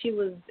Ruth, she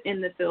was in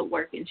the field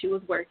working. She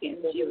was working.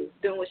 She was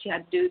doing what she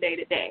had to do day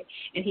to day.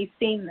 And he's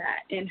seen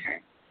that in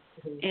her.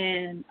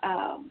 And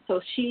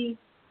so she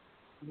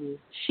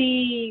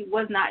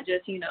was not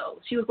just, you know,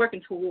 she was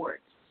working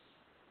towards.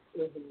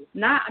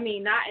 Not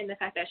in the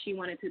fact that she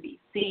wanted to be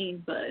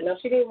seen, but. No,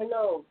 she didn't even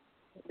know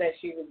that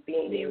she was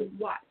being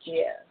watched.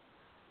 Yeah.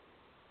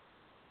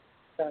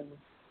 So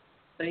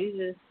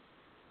you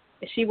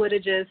if she would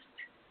have just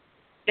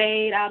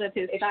stayed out of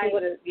his sight. She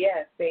would have,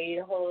 stayed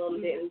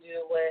home, didn't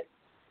do what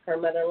her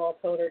mother-in-law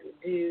told her to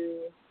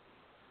do.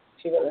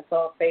 She wouldn't have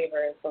saw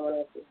favor in someone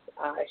else's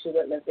eyes. She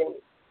wouldn't have been,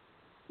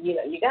 you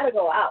know, you got to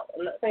go out.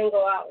 I'm not saying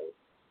go out.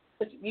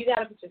 But you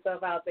got to put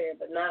yourself out there,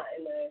 but not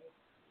in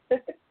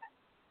the,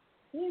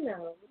 you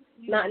know,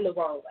 not in the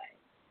wrong way.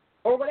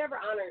 Or whatever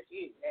honors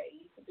you. Hey,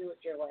 you can do it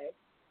your way,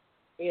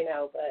 you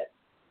know, but.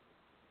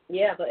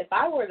 Yeah, but if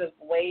I would have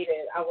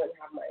waited, I wouldn't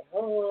have my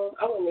home.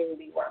 I wouldn't even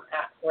be where I'm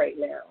at right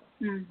now.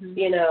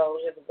 You know,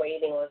 just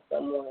waiting on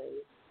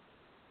someone.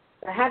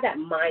 I had that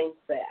mindset,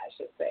 I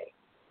should say.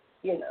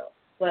 You know,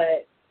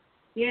 but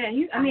yeah,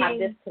 I have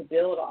this to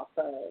build off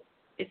of.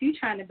 If you're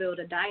trying to build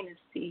a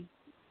dynasty,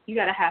 you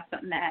got to have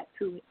something to add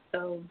to it.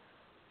 So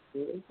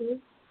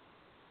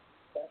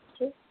that's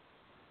true.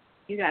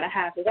 You got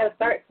to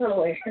start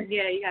somewhere.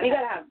 Yeah, you got to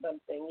have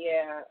something.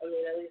 Yeah, I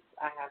mean, at least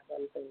I have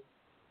something.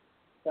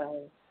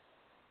 So.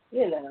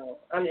 You know,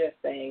 I'm just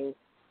saying,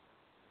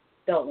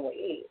 don't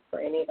wait for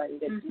anybody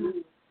to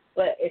do.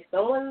 But if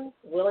someone's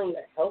willing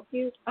to help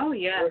you,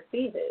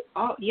 receive it.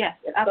 Oh, yes,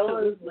 if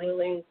absolutely. Someone's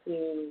willing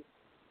to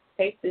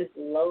take this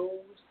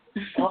load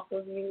off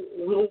of you,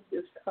 remove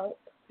this cup,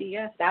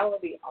 that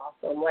would be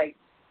awesome. Like,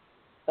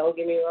 don't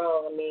get me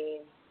wrong. I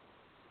mean,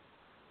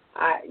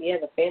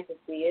 the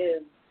fantasy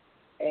is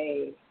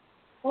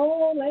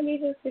let me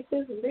just get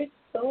this rich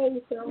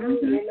so-and-so,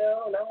 you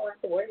know, and I don't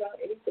have to worry about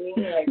anything.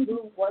 Like,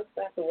 who wants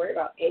to have to worry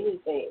about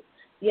anything?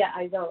 Yeah,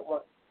 I don't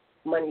want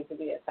money to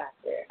be a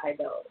factor. I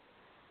don't.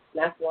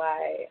 That's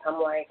why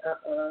I'm like,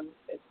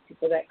 it's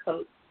people that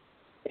come,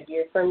 if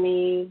you're for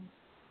me,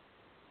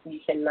 you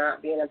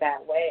cannot be in a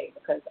bad way,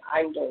 because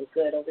I'm doing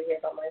good over here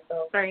by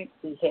myself. Right.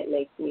 You can't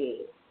make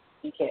it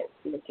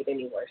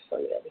any worse for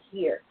me over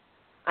here.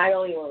 I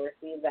don't even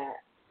receive that.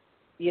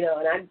 You know,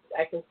 and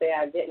I can say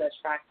I didn't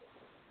attract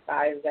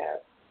guys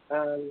that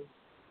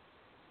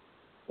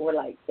were,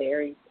 like,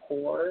 very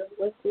poor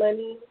with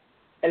money.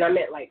 And I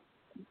meant, like,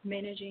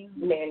 management,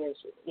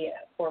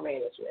 poor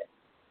management.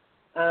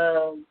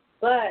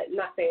 But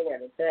not saying they're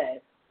the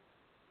best.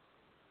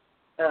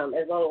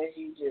 As long as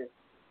you just,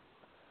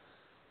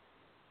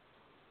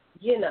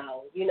 you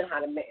know how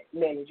to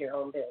manage your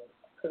own bills.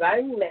 Because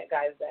I met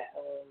guys that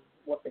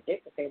will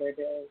forget to pay their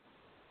bills,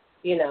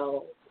 you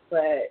know,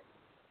 but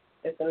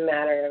it's a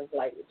matter of,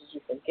 like, did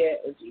you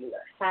forget or do you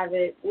not have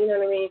it? You know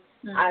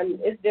what I mean?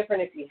 It's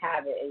different if you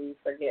have it and you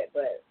forget,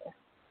 but,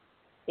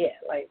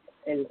 like.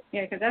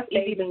 Because that's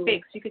easy to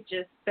fix. You could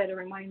just set a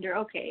reminder,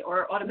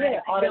 or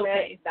automatic. Yeah,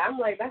 automatic. I'm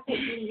like, that's what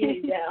you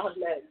need,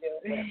 automatic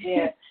bill.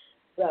 Yeah.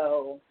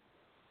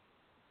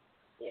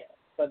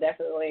 So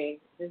definitely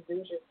just do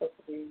what you're supposed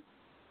to do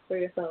for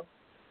yourself.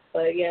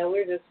 But, yeah,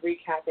 we're just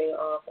recapping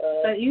off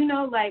of. But you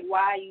know, like,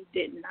 why you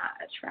did not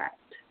attract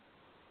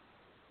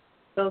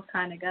those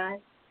kind of guys?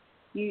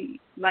 You,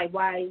 like,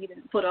 why you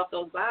didn't put off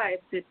those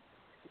vibes?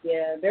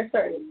 There's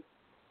certain.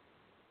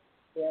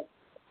 Yeah.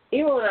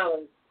 Even when I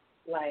was,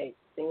 like,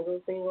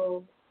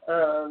 single,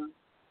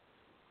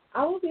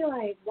 I would be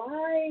like,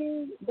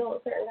 why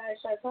don't certain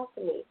guys try to talk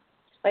to me?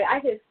 like I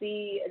could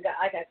see a guy,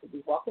 like I could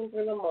be walking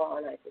through the mall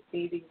and I could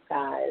see these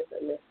guys,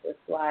 and it's just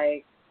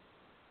like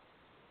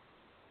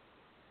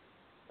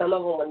some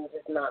of them would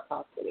just not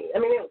talk to me. I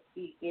mean, they would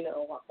speak,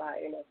 walk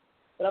by,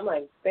 but I'm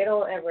like, they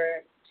don't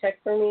ever check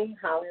for me,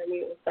 holler at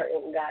me with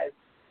certain guys,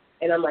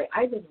 and I'm like,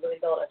 I just really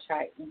don't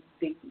attract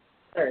these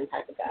certain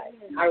type of guys.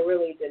 I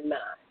really did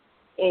not,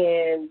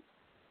 and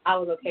I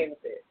was okay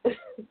with it.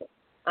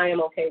 I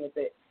am okay with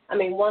it. I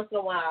mean, once in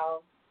a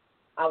while,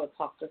 I would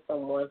talk to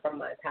someone from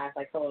my past,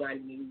 like someone I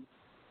knew,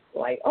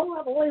 like, oh,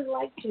 I've always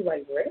liked you.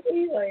 Like,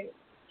 really? Like,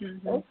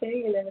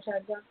 okay, you never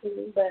tried to talk to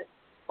me. But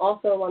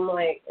also, I'm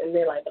like, and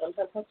they're like, but I'm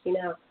trying to talk to you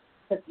now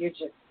because you're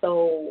just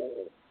so,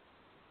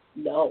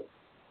 no.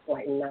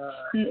 Like, nah.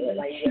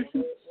 Like,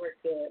 yeah, we're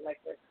good. Like,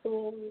 we're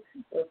cool.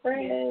 We're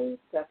friends.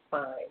 That's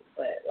fine.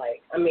 But,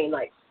 like, I mean,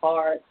 like,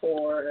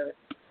 hardcore,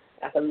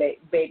 as a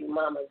baby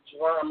mama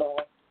drama,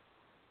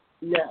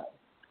 no.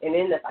 And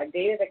then if I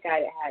dated a guy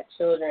that had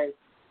children,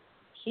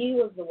 he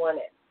was the one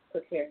that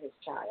took care of his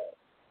child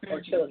or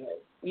children.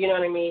 You know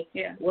what I mean?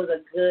 Yeah. Was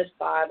a good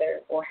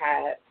father or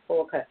had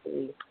full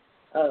custody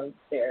of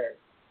their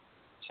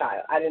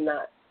child. I did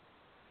not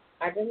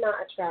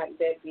attract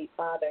deadbeat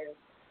fathers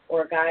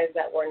or guys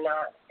that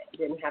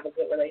didn't have a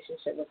good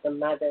relationship with the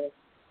mother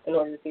in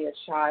order to be a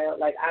child.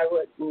 Like, I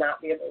would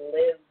not be able to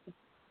live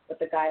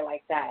with a guy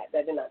like that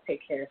did not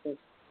take care of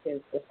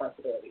his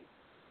responsibilities.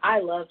 I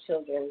love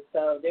children,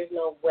 so there's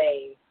no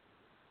way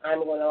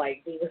I'm going to,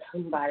 like, be with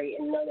somebody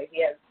and know that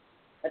he has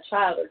a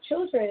child or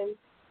children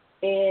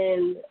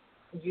and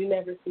you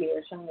never see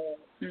your child.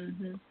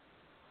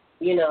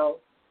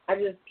 I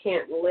just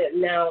can't live.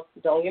 Now,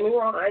 don't get me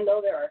wrong. I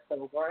know there are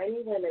some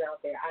grimy women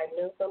out there. I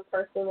know some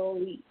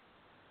personally.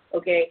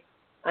 Okay?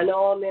 I know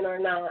all men are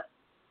not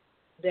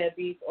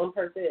deadbeats on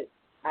purpose.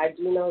 I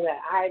do know that.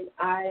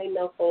 I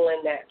know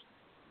someone that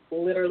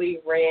literally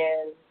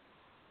ran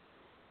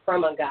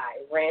from a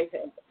guy, ran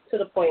to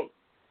the point,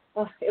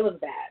 it was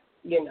bad,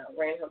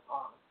 ran him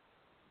off.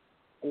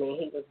 I mean,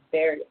 he was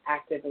very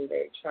active and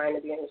very trying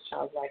to be in his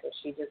child's life, and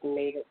she just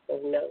made it so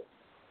no.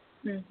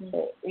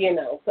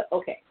 So,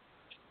 okay.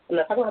 I'm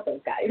not talking about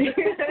those guys.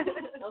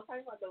 I'm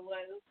talking about the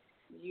ones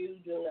you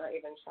do not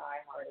even try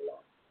hard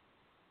enough.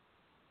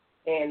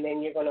 And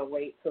then you're going to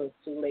wait till it's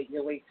too late.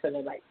 You wait till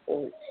they're like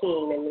 14,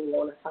 and then you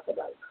want to talk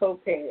about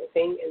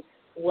co-parenting, and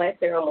what,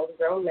 they're almost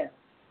grown now.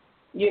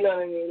 You know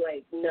what I mean?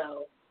 Like,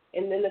 no.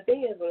 And then the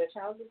thing is, when a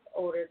child gets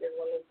older, they're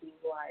going to be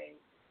like,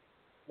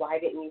 why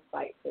didn't you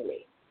fight for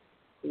me?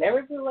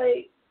 Never too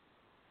late.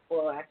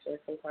 Well, actually,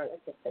 sometimes I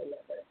can say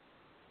never.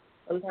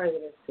 Sometimes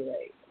it is too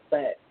late.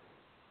 But,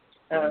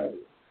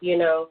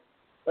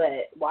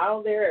 but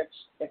while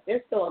if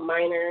they're still a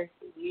minor,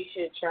 you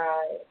should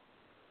try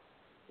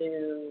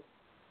to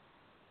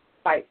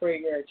fight for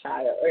your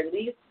child, or at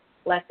least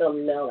let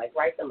them know, like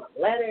write them a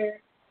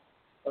letter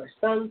or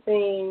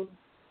something.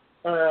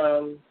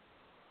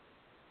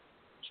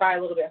 Try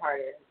a little bit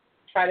harder.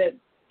 Try to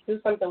do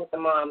something with the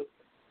mom.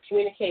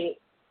 Communicate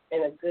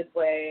in a good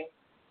way.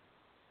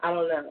 I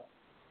don't know.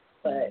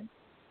 But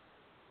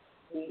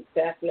we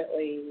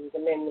definitely, the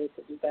men need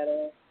to do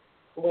better.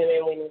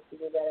 Women, we need to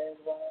do better as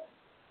well.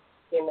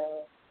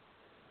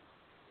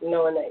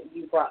 Knowing that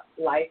you brought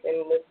life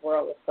in this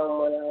world with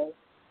someone else.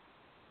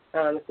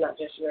 It's not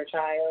just your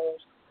child.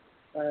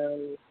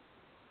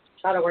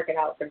 Try to work it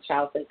out for the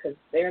child, because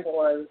they're the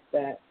ones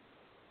that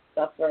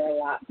suffer a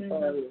lot from.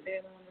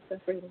 They're the ones that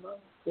suffer the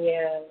most.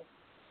 Yeah.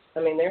 I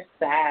mean, they're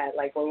sad.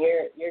 Like, when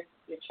your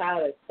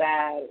child is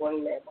sad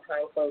when they're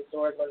behind closed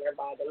doors, when they're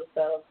by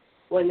themselves,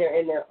 when they're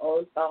in their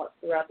own thoughts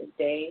throughout the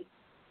day,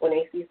 when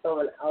they see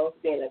someone else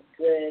being a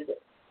good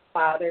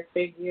father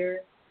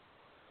figure,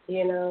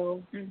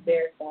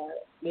 they're sad.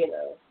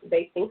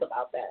 They think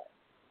about that.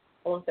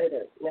 I won't say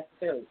they're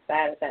necessarily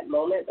sad at that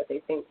moment, but they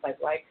think, like,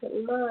 why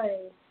couldn't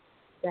my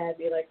dad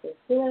be like this,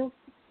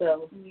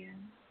 So, we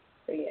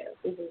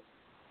just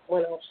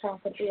went off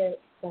track a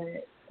bit,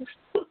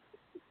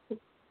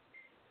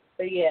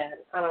 but yeah,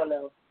 I don't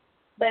know.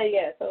 But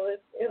yeah, so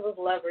it was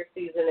lover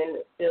season, and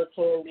it still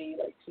can be.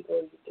 Like,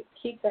 people, you can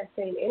keep that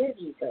same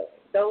energy going.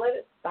 Don't let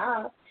it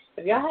stop.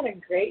 If y'all had a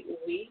great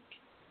week,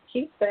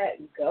 keep that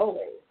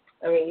going.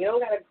 I mean, you don't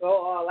got to go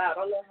all out.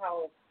 I don't know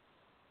how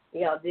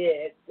y'all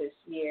did this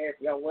year,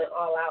 if y'all went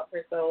all out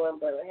for someone,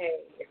 but hey,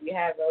 if you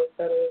have rose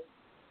petals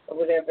or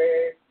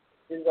whatever,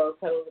 do rose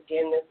petals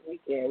again this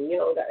weekend. You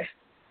don't got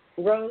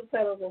rose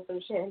petals and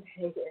some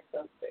champagne or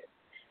something.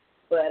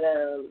 But,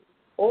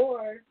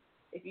 or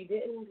if you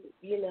didn't,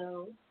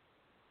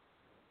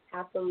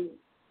 have some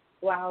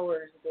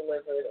flowers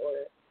delivered,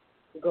 or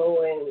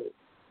go and,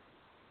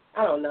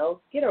 I don't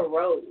know, get a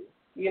rose.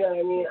 You know what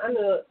I mean? I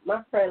know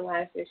my friend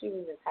last year, she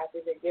was just happy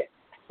to get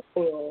a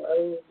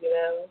rose,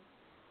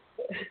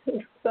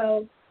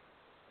 So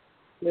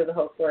there's a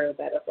whole story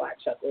about a black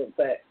chuckle,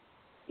 but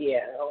yeah,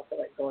 I don't feel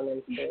like going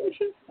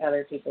into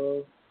other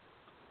people's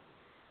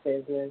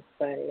business,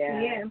 but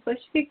yeah. Yeah, but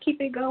you could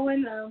keep it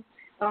going.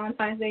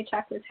 Valentine's Day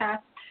chocolate's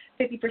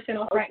 50%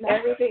 off right now.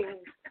 Everything's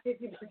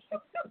 50%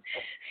 off.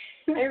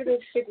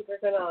 Everything's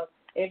 50% off.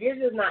 If you're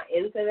just not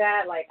into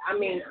that, like, I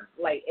mean,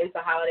 like, into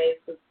holidays,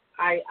 'cause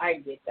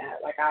I get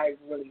that. Like, I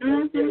really,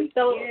 really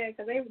don't. Yeah,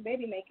 because they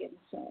be making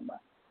so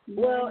much.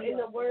 Well, in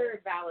the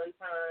word Valentine,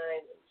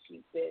 and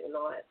Cupid, and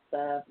all that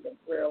stuff, the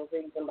real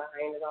reason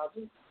behind it all,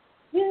 just,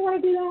 you don't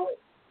want to do that.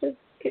 Just,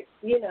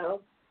 you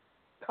know,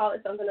 call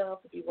it something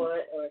else if you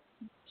want, or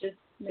just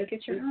make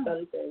it your do own.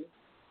 something.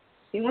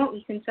 If you want,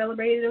 you can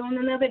celebrate it on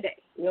another day.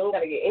 You don't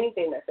got to get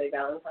anything that say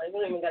Valentine. You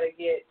don't even got to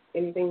get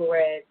anything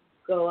red.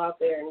 Go out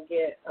there and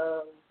get, I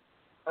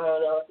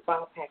don't know, a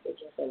spa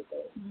package or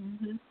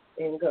something,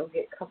 and go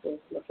get couples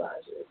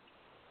massages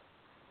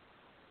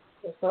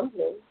or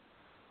something.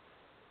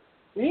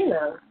 You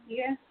know.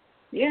 Yeah.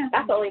 Yeah.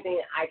 That's the only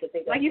thing I could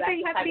think of. Like you That's say,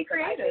 you have to be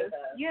creative.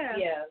 Yeah.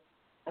 Yeah.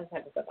 That's the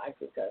type of stuff I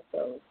think of.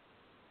 So,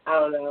 I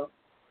don't know.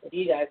 If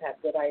you guys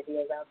have good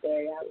ideas out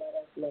there, y'all let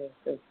us know.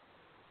 'Cause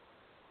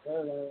I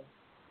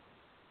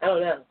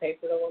don't know. Pay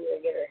for the woman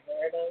to get her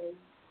hair done.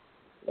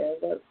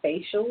 There's a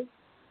facial.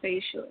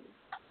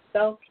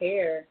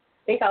 Self-care.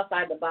 Think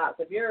outside the box.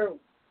 If your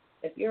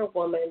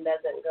woman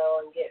doesn't go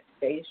and get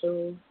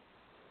facial,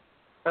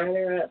 sign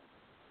her up.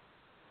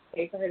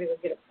 Pay for her to go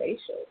get a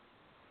facial.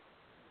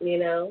 You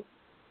know?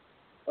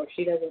 Or if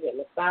she doesn't get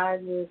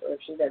massages, or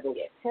if she doesn't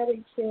get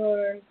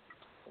pedicures,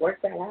 work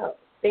that out.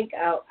 Think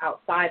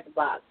outside the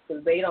box,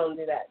 because they don't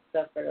do that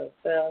stuff for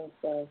themselves.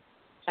 So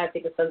try to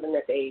think of something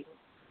that they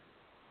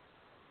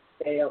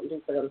don't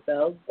do for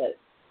themselves, but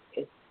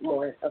it's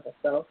more of a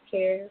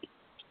self-care,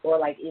 or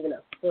like even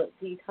a foot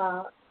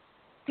detox.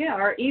 Yeah,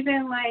 or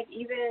even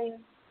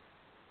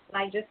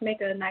just make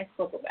a nice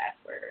bubble bath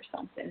for it or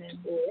something,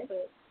 and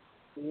put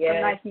some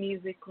nice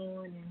music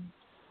on and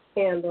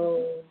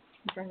candles.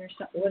 Burn or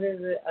something. What is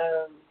it?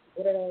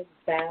 What are those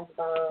bath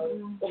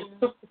bombs?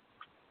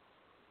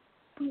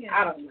 Yeah.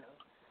 I don't know,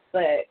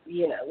 but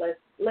you know,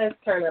 let's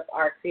turn up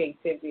our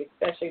creativity,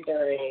 especially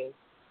during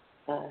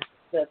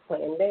the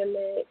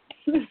pandemic,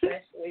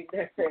 especially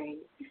during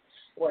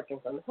working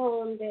from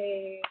home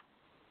days.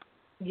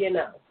 You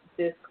know,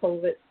 this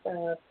COVID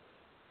stuff.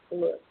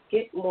 Look,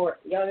 get more.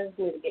 Y'all just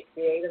need to get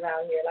creative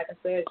out here. Like I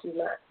said, she's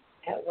not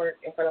at work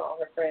in front of all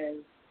her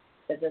friends.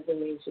 That doesn't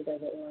mean she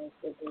doesn't want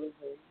to do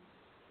it.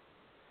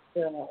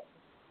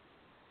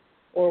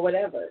 Or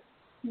whatever.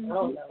 I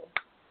don't know.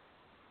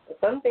 But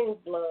some things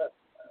blow up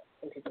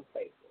in people's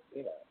faces,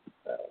 you know.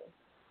 So, as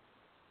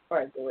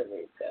far as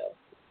deliveries go,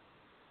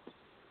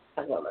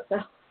 I love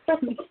myself. I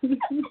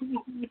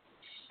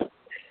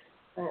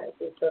had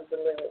some stuff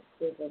delivered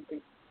to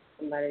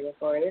somebody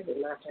before, and it did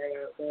not turn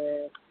out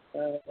good.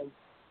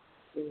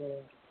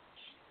 Yeah.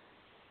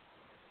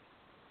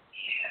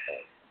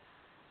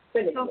 But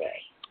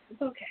anyway,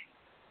 it's okay.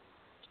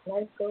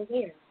 Life goes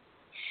here.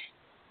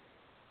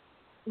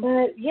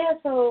 But yeah,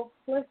 so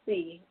let's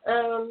see.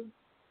 I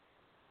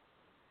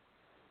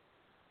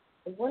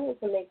wanted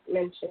to make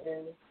mention.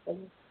 I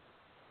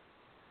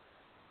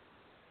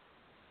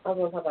was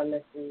going to talk about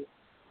next week.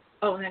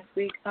 Oh, next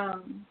week.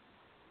 Not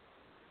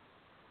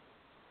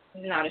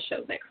a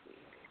show next week.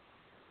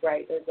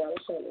 Right, there's not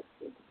a show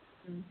next week.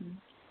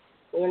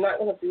 We're not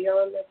going to be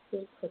on next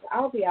week because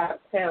I'll be out of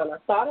town. I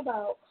thought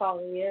about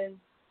calling in,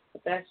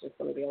 but that's just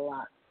going to be a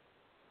lot.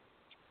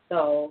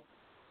 So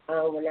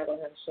we're not going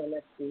to have a show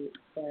next week,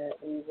 but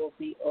we will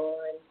be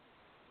on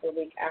the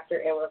week after,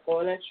 and we're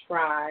going to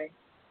try.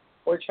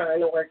 We're trying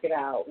to work it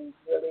out. We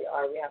really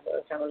are. We have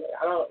a calendar.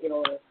 I don't even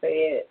want to say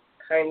it,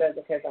 kind of,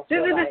 because I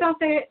feel like... Don't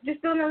say it.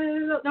 Just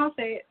don't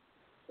say it.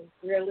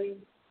 Really?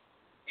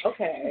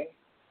 Okay.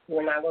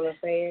 We're not going to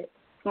say it?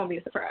 It's going to be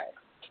a surprise.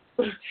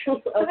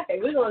 Okay,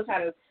 we're going to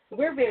try to...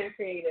 We're being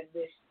creative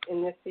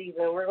in this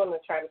season. We're going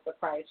to try to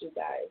surprise you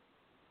guys.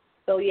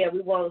 So, yeah,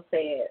 we won't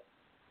say it.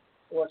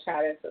 We'll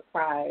try to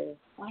surprise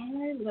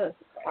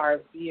our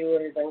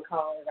viewers and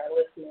callers, our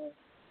listeners.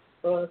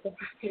 We'll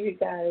surprise you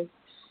guys,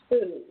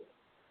 too.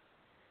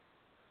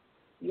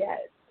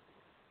 Yes.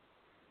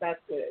 That's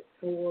good.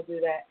 We will do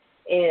that.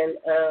 And,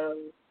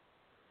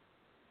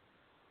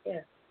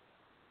 yeah.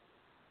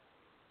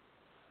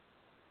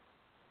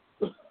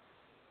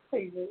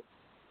 Crazy.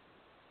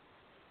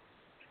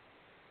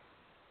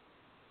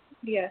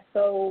 Yeah,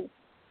 so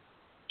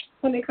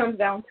when it comes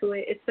down to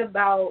it, it's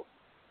about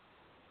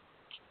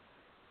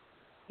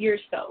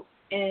yourself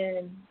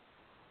and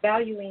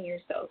valuing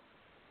yourself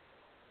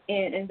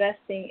and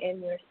investing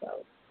in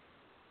yourself,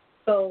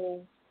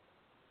 so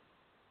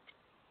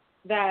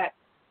that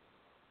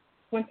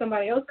when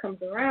somebody else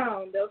comes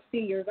around, they'll see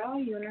your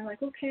value and they're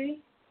like, okay,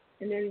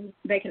 and then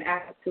they can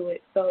add to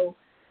it. So,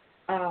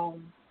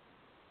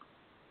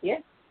 yeah,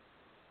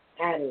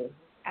 adding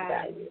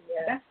value.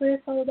 Yeah. That's what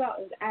it's all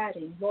about, is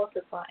adding,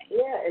 multiplying.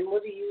 Yeah, and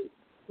what do you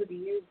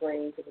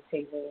bring to the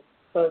table?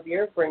 So if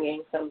you're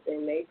bringing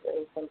something, they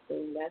bring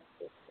something, that's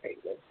just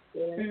greatness,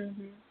 you know?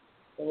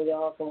 And we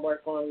all can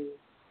work on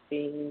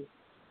being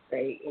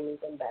great and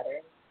even better.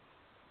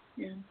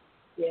 Yeah.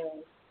 Yeah.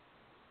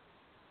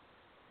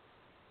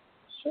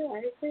 Sure, I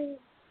agree.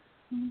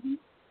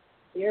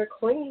 You're a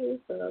queen,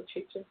 so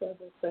treat yourself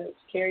as such,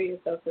 carry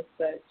yourself as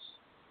such,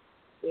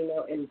 you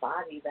know,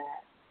 embody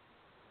that,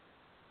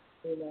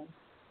 you know.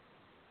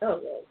 Oh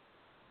no.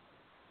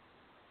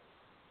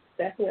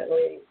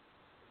 Definitely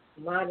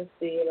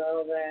modesty and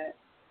all that.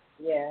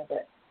 Yeah,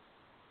 but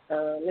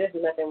there's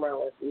nothing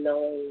wrong with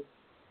knowing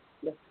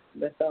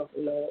the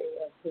self-knowing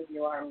of who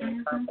you are and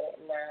being confident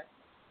in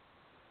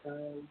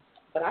that.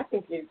 But I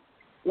think you,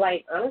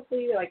 like,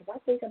 honestly, like, if I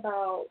think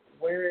about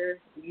where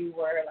you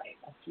were, like,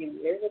 a few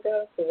years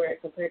ago to where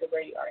compared to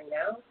where you are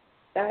now,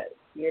 that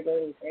you're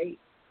doing great.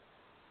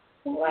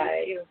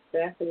 Like,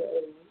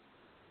 definitely.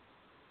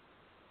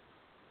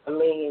 I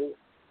mean,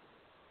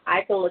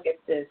 I can look at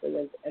this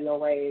in a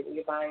way,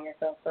 you're buying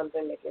yourself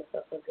something, making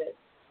yourself look good.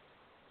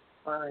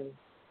 Fine.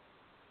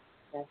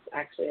 That's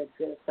actually a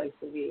good place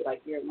to be.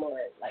 Like, you're more,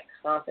 like,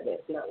 confident.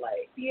 It's not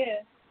like,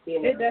 Yeah.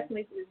 you know. It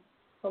definitely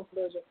helps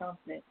build your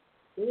confidence.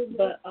 Mm-hmm.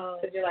 But,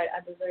 because you're like, I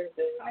deserve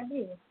this. I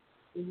do.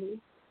 Mm-hmm.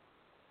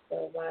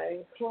 So,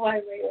 why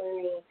wait on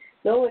me?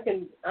 No one can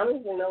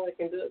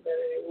do it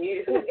better than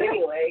you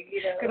anyway,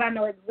 you know. Because I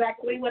know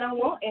exactly what I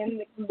want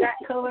and the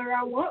exact color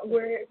I want,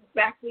 where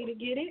exactly to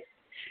get it.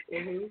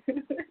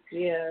 Mm-hmm.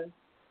 Yeah.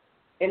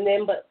 And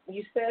then, but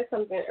you said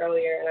something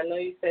earlier, and I know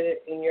you said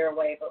it in your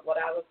way, but what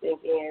I was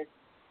thinking is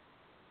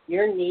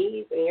your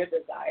needs and your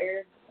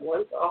desires,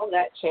 once all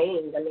that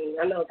change, I mean,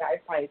 I know guys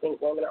probably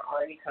think women are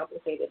already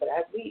complicated, but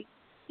as we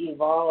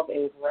evolve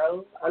and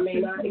grow, I may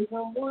not even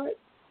want.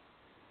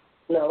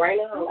 No, right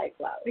now I like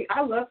flowers.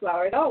 I love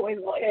flowers. I always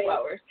like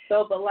flowers.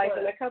 So, but like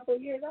in a couple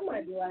of years, I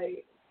might be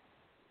like,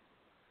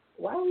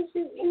 why would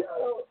you,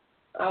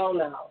 I don't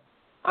know.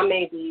 I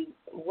may be,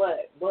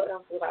 what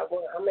else would I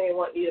want? I may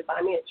want you to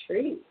buy me a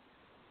tree.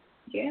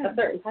 Yeah. A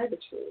certain type of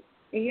tree.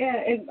 Yeah,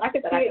 and I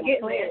could see it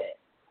getting there.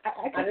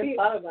 I just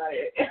thought about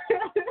it.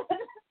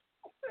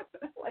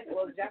 Like a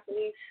little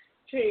Japanese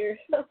tree or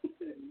something.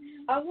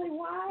 I was like,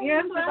 why?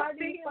 Yeah, but I'm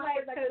thinking,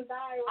 like, because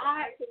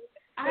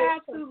I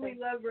absolutely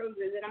love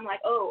roses, and I'm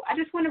like, I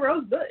just want a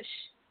rose bush.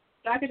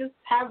 So I could just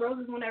have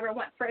roses whenever I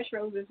want fresh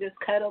roses, just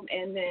cut them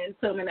and then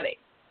put them in a vase.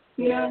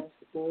 You know?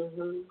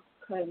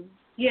 Mm-hmm.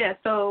 Yeah,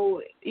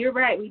 so you're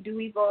right. We do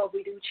evolve.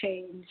 We do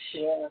change.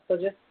 Yeah, so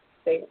just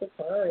take the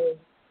time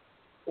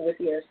with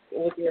your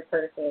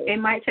person. It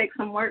might take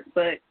some work,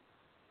 but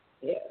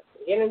yeah,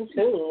 get in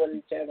tune with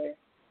each other.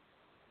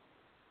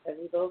 As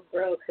we both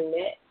grow,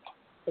 connect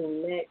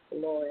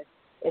more.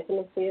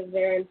 Intimacy is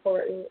very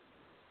important.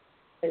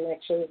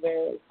 Connection is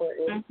very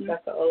important. Mm-hmm.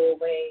 That's the only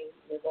way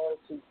we're going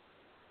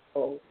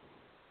to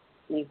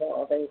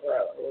evolve and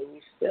grow. When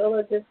you feel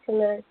a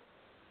disconnect,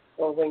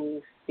 or when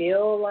you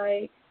feel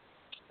like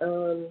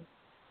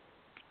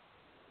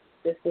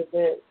this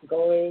isn't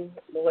going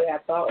the way I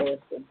thought, or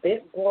it's a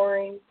bit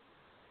boring,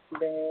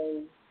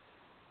 then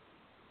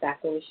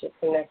that's when we should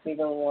connect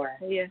even more.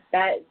 Yeah.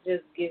 That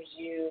just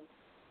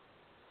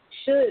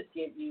should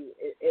give you,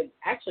 it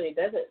actually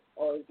doesn't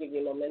always give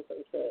you momentum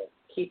to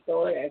keep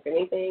going. If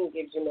anything, it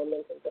gives you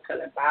momentum to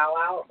kind of bow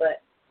out,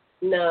 but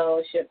no,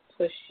 it should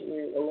push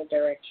you in the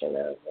direction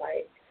of,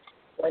 like,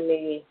 let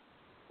me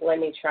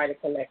try to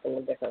connect in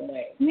a different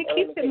way. And it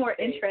keeps it more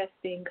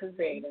interesting because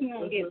you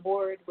don't get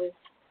bored with.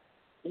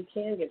 You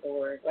can get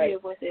bored. Like,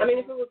 I mean,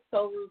 if it was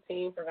so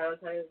routine for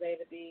Valentine's Day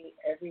to be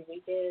every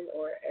weekend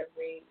or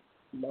every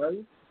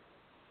month,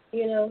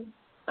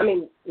 I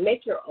mean,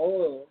 make your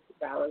own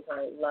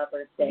Valentine's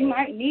Lover's Day. You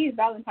might need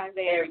Valentine's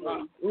Day every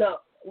month. No,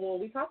 well,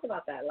 we talked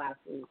about that last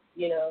week.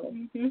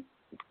 Mm-hmm.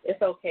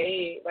 It's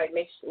okay. Like,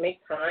 make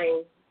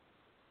time.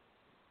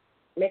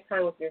 Make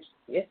time with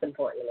it's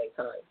important to make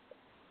time.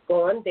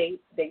 Go on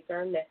dates. Dates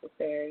are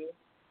necessary.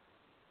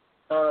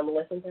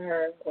 Listen to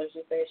her when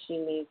she says she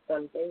needs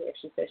something. If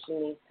she says she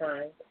needs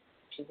time,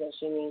 if she says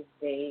she needs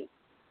date.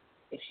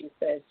 If she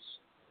says,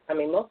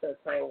 most of the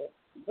time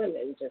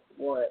women just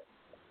want,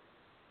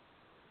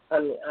 I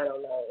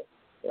don't know,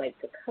 like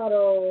to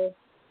cuddle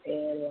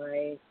and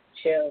like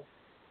chill.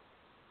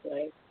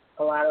 Like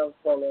a lot of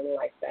women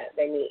like that.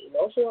 They need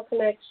emotional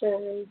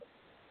connection.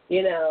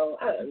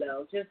 I don't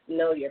know. Just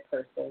know your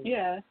person.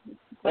 Yeah.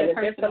 And if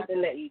there's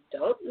something that you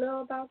don't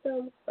know about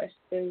them,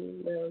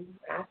 question them.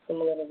 Ask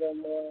them a little bit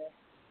more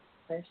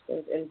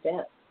questions in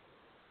depth.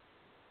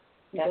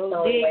 That's the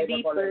only way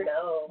we're going to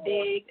know.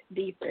 Dig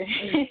deeper.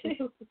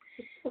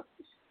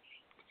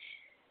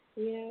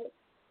 Yeah.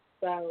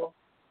 So,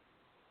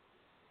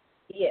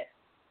 yeah.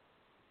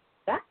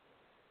 That's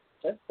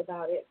just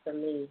about it for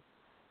me.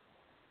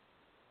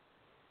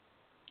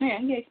 Yeah,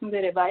 you gave some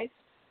good advice.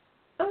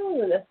 I don't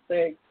know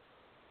necessarily.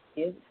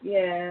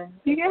 Yeah.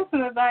 You gave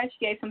some advice.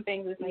 You gave some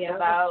things to think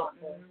about.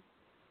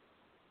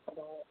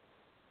 About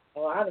a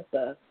lot of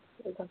stuff.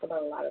 We talk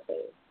about a lot of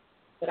things.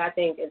 But I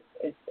think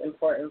it's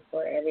important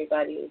for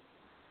everybody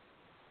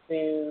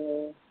to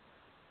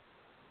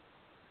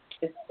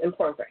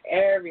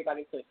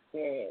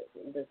experience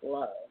this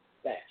love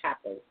that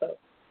happens. So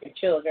your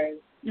children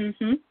and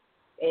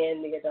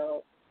the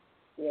adults,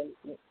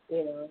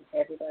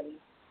 everybody.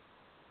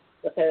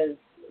 Because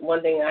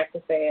one thing I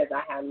can say is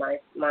I had my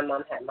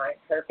mom had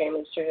her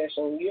family's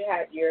tradition. You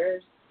had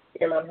yours.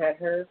 Your mom had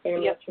her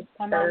family. Yep,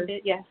 my mom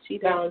did. Yes, she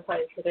did.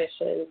 Valentine's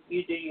tradition.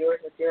 You do yours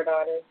with your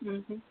daughter.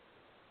 Mhm.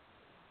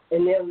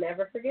 And they'll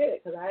never forget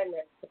it because I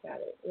never forgot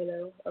it, you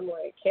know. I'm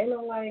like,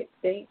 candlelight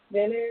date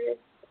dinner,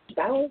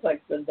 that was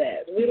like the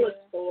best. We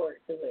looked forward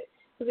to it.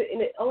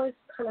 And it always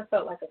kind of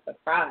felt like a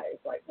surprise,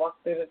 like walk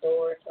through the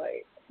door, it's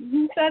like.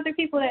 To other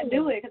people that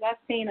do it, because I've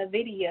seen a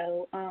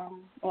video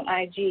on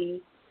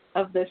IG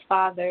of this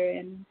father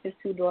and his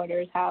two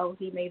daughters, how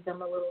he made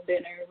them a little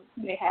dinner.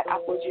 They had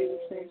apple juice,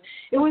 and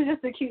it was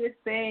just the cutest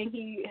thing.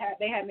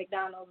 They had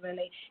McDonald's, and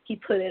he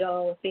put it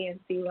all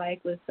fancy,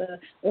 like with the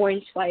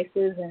orange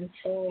slices, and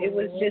it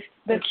was just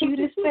the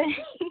cutest thing.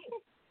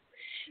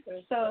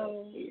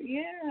 So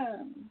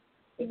yeah,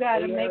 you got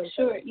to make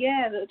sure.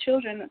 Yeah, the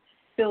children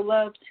feel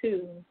loved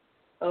too.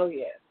 Oh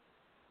yeah.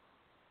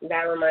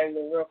 That reminds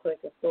me real quick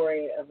a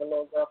story of a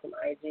little girl from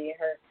IG.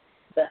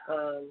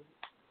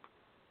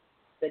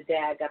 The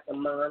dad got the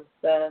mom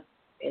stuff,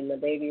 and the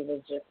baby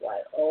was just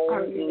like,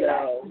 oh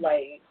no,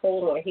 like,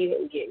 hold on, he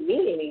didn't get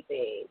me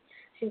anything.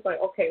 She's like,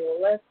 okay, well,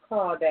 let's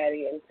call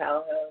daddy and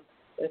tell him.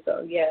 And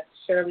so, yes,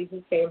 Shirley,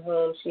 he came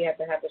home. She had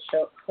to have the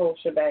whole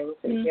shebang.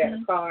 So she had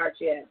a card,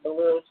 she had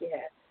balloons, she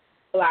had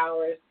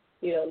flowers,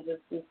 you know,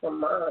 just do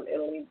from mom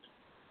and leave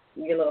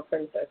your little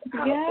princess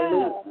out.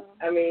 Yeah.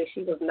 I mean,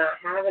 she was not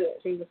having it.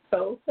 She was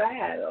so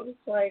sad. I was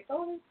like,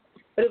 oh,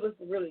 but it was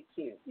really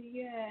cute.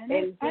 Yeah.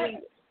 And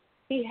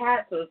he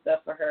had some stuff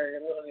for her,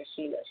 little did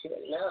she know. She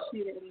didn't know.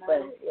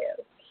 But, yeah, it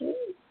was cute.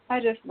 I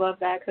just love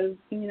that because,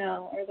 you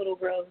know, our little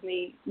girls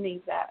need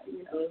that,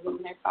 you know,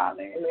 from their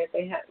father. And if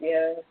they have,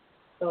 yeah,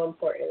 so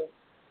important.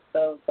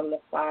 So from the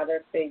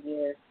father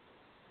figure,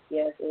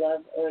 yes,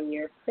 love on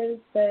your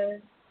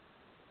princess.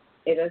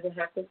 It doesn't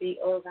have to be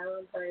on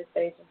Valentine's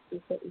Day. Just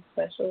do something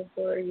special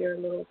for your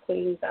little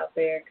queens out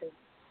there because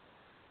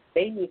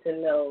they need to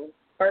know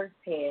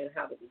firsthand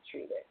how to be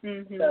treated.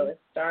 Mm-hmm. So it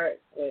starts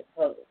with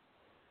hope.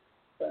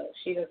 So if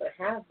she doesn't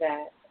have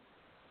that,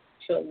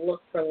 she'll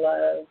look for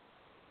love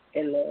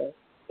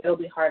it'll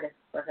be harder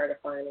for her to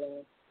find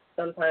love.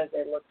 Sometimes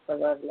they look for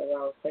love in the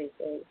wrong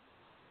places.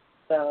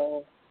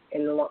 So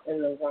in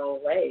the wrong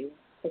ways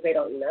because they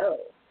don't know.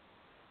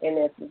 And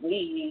if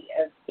we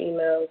as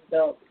females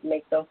don't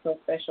make them feel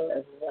special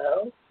as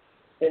well,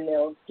 then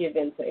they'll give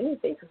in to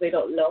anything because they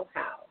don't know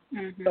how.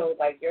 Mm-hmm. So,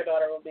 like, your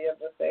daughter will be able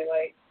to say,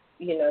 like,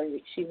 you know,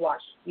 she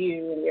watched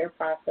you and your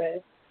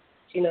process.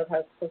 She knows how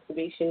it's supposed to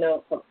be. She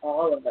knows from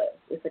all of us.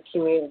 It's a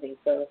community.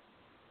 So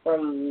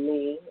from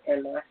me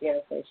and my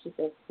fiancé, she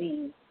can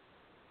see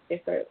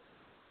different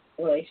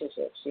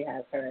relationships. She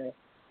has her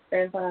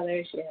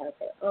grandfather. She has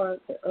her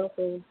aunts and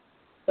uncles.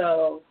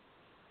 So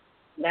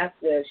that's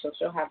good.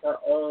 She'll have her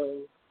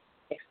own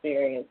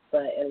experience,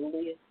 but at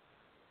least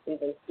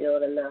we've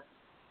instilled enough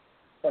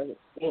so,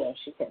 you know,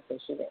 she can't say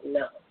she didn't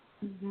know,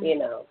 you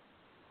know.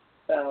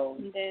 So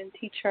and then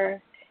teach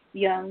her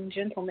young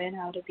gentlemen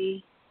how to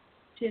be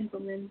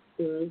gentlemen.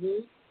 Yeah.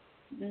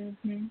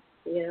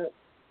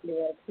 We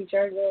got to teach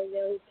our little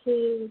young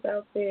kings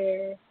out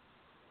there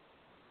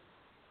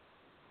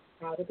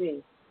how to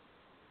be.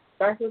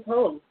 Starts with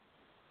home.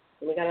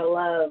 And we got to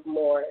love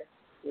more.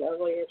 Love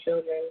all your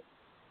children.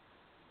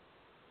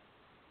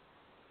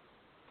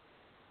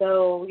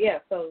 So, yeah,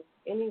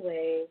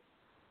 anyway,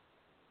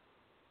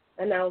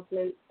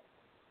 announcements.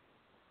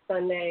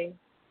 Sunday,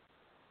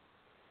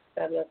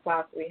 7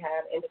 o'clock, we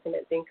have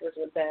Independent Thinkers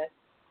with Beth.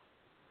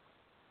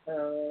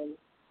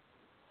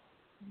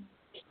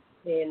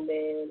 And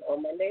then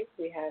on Mondays,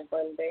 we have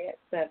Fun Day at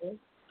 7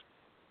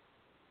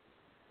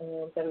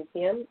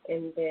 p.m.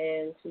 And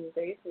then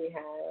Tuesdays, we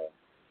have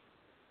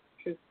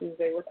Truth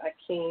Tuesday with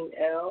Akeem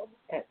L.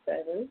 at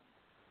 7.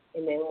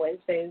 And then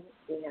Wednesdays,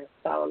 we have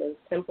Solomon's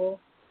Temple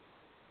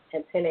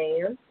at 10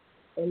 a.m.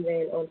 And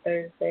then on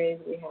Thursdays,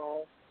 we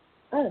have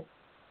us,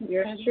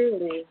 yours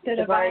truly, the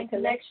Divine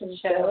Connection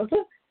Show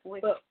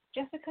with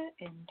Jessica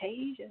and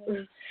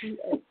Tasia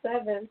at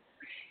 7.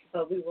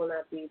 But we will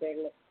not be there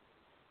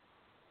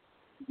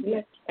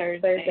next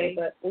Thursday,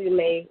 but we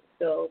may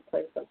still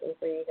play something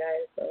for you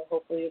guys. So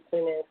hopefully you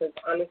tune in because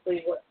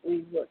honestly, what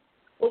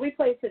we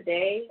played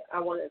today, I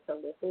wanted to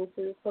listen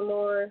to some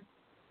more.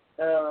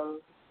 I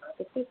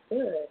think it's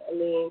good. I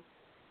mean,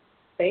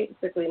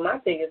 basically, my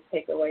biggest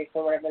takeaway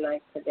from Reverend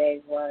Night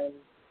today was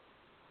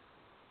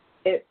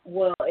it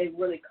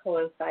really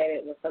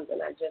coincided with something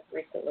I just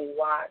recently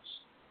watched.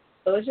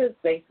 So it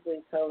just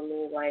basically told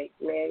me, like,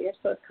 man, your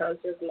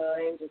subconscious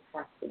mind just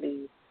has to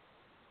be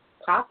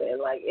popping.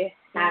 Like, it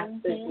has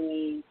to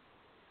be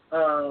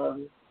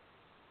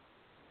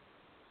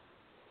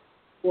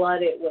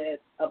flooded with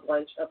a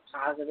bunch of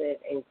positive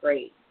and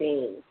great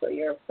things. So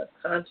your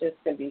subconscious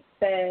can be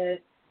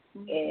fed,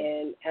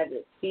 and as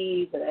it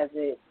feeds and as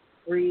it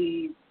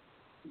breathes,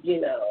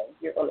 you know,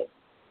 you're going to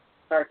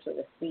start to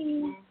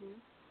receive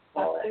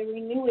all that.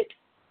 Renew it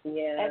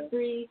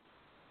every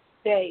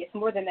day. It's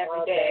more than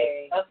every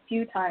day. A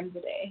few times a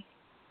day.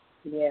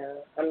 Yeah.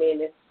 I mean,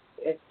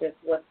 it's just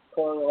what's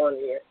going on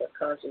in your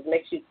subconscious. It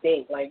makes you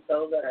think, like,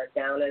 those that are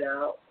down and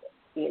out,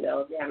 you know,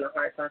 if you're having a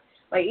hard time.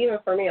 Like, even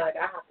for me, like,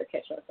 I have to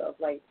catch myself,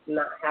 like,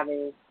 not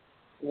having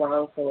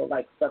wrongful,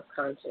 like,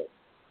 subconscious.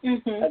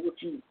 Like,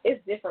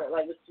 it's different.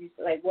 Like,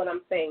 what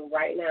I'm saying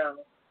right now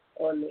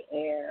on the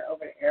air,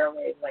 over the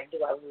airwaves, like,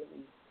 do I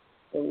really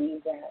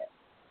believe that?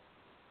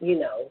 You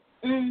know,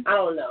 I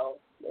don't know.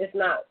 That's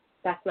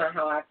not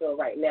how I feel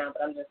right now,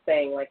 but I'm just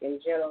saying, like, in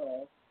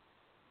general,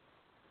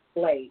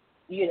 like,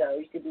 you know,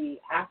 you could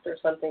be after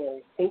something and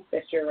you think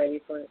that you're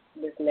ready for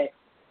this next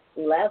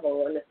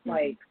level, and it's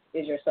like,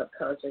 is your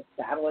subconscious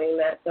battling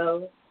that,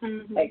 though?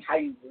 Like, how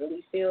you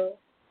really feel,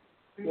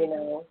 you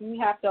know? You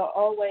have to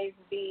always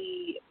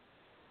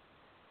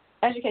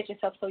educate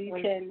yourself so you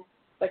can...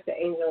 Like the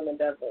angel and the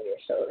devil on your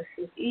shoulder.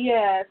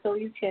 Yeah, so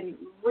you can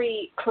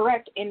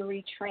correct and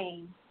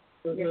retrain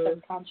your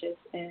subconscious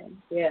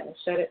and... Yeah,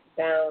 shut it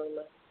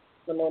down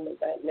the moment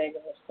that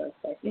negative stuff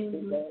starts to creep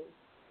in.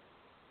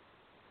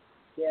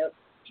 Yep,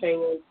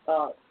 training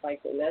thoughts. Like,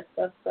 when that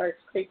stuff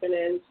starts creeping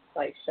in,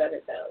 like, shut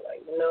it down.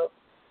 Like, nope.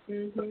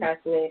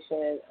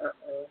 Procrastination,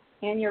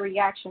 And your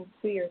reactions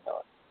to your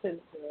thoughts, too.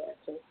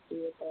 Reactions to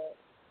your thoughts.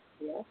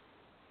 Yep.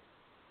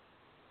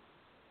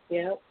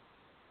 Yep.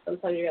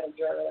 Sometimes you got to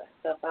draw that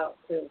stuff out,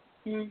 too.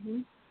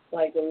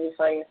 Like, when you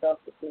find yourself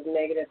with this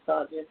negative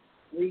thought, just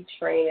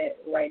retrain it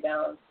and write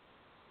down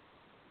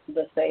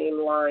the same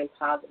line,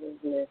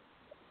 positiveness.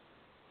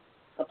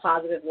 A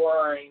positive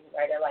line,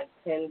 write it like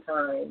 10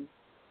 times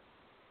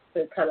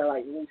to kind of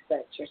like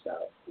reset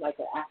yourself, like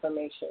an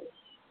affirmation,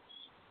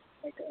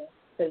 like a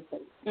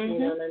sentence. You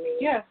know what I mean?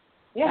 Yeah.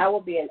 That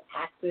will be an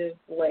active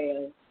way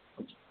of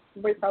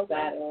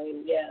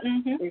battling, reprogramming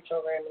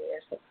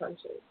your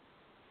subconscious.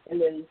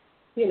 And then,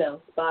 you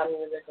know, body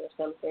music or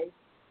something,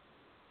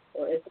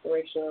 or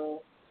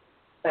inspirational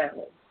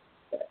sound.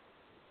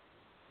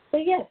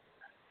 But yes,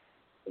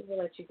 we will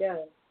let you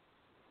go,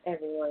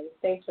 everyone.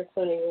 Thanks for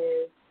tuning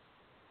in.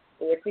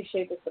 We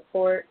appreciate the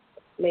support.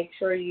 Make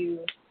sure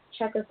you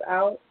check us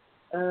out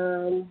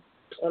on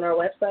our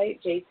website,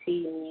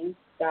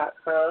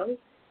 jtmuse.com,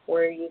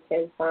 where you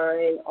can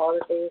find all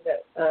the things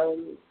that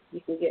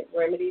you can get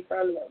remedy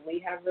from, that we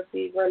have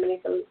received remedy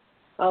from,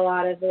 a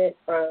lot of it,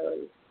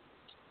 from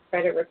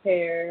credit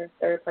repair,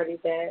 third-party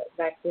debt,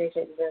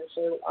 vaccination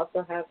exemption. We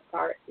also have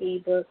our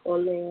ebook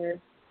on there.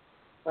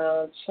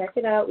 Check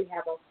it out. We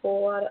have a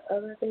whole lot of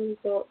other things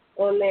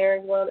on there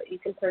as well that you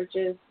can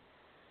purchase,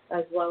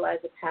 as well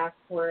as a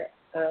passport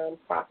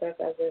process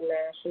as a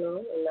national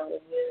and not a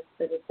U.S.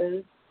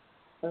 citizen.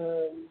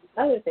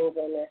 Other things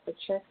on there. So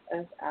check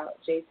us out,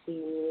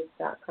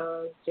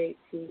 jtmuse.com,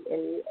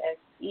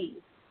 jtmuse.com.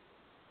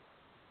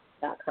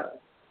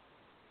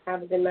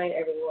 Have a good night,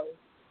 everyone.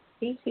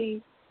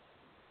 Peace.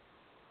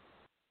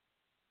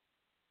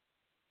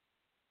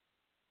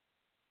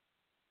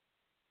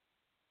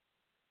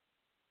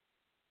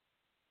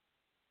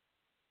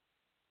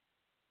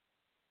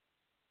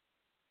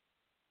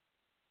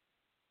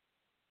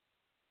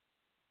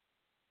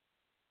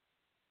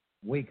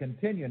 We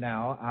continue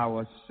now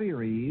our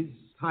series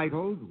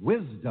titled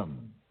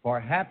Wisdom for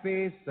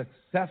Happy,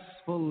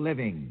 Successful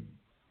Living.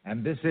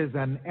 And this is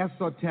an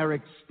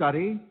esoteric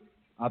study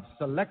of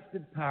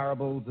selected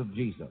parables of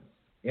Jesus.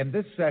 In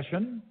this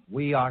session,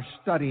 we are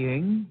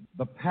studying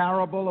the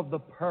parable of the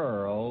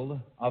pearl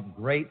of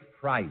great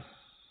price.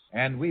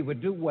 And we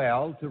would do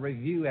well to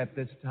review at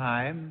this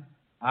time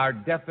our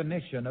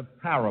definition of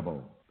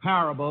parable.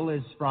 Parable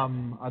is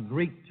from a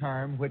Greek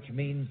term which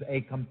means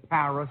a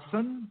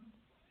comparison.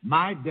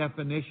 My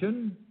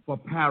definition for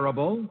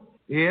parable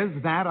is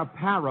that a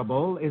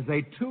parable is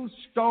a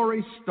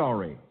two-story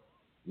story.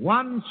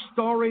 One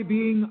story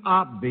being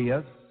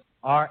obvious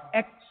or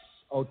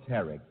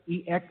exoteric,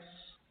 E-X-O-T-E-R-I-C.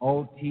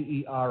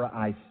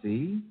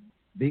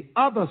 The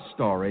other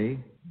story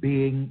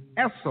being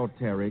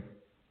esoteric,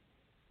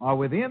 or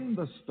within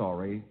the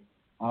story,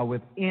 or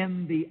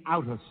within the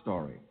outer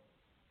story.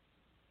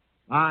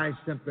 I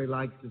simply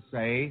like to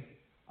say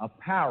a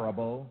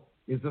parable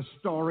is a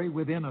story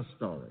within a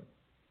story.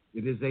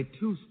 It is a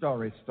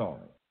two-story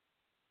story.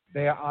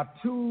 There are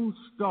two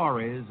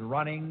stories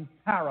running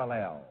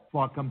parallel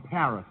for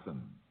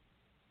comparison.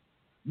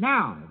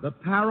 Now, the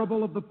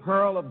parable of the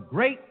pearl of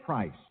great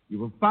price. You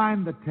will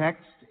find the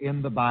text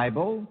in the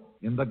Bible,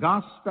 in the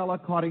Gospel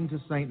according to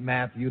St.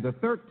 Matthew, the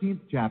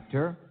 13th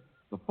chapter,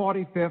 the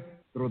 45th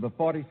through the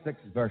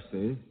 46th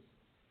verses,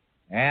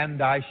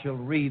 and I shall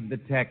read the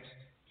text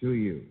to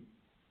you.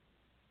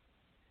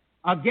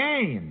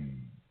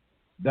 Again,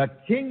 the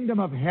kingdom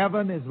of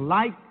heaven is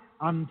like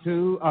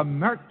unto a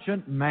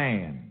merchant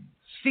man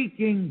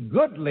seeking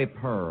goodly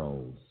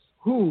pearls,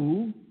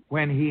 who,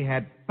 when he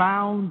had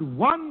found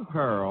one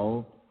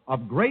pearl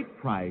of great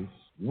price,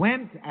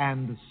 went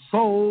and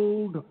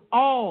sold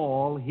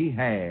all he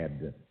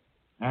had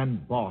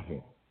and bought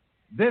it.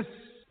 This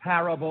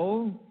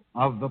parable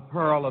of the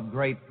pearl of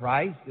great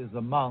price is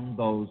among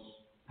those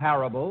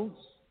parables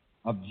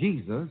of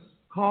Jesus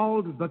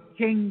called the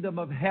kingdom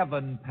of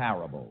heaven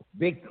parable,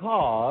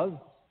 because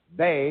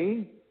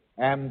they,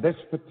 and this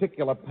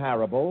particular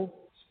parable,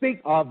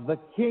 speak of the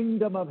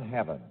kingdom of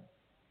heaven.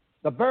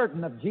 The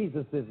burden of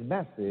Jesus'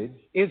 message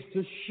is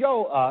to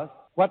show us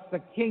what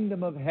the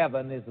kingdom of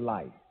heaven is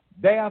like.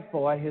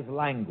 Therefore, his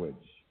language,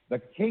 the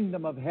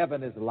kingdom of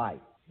heaven is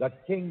like. The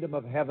kingdom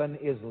of heaven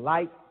is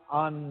like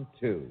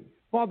unto.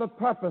 For the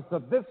purpose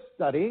of this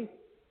study,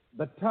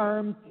 the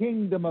term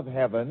kingdom of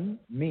heaven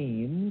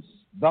means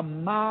the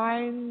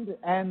mind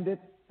and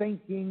its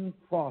thinking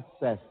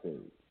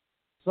processes.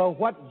 So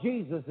what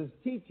Jesus is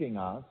teaching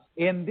us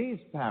in these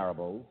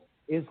parables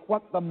is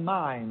what the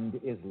mind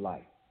is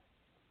like.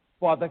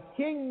 For the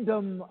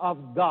kingdom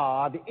of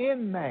God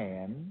in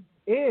man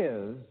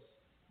is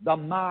the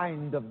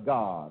mind of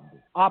God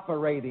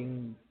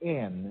operating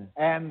in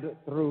and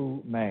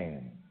through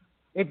man.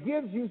 It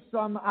gives you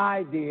some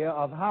idea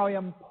of how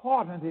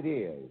important it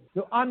is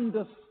to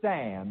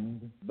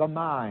understand the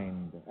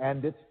mind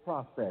and its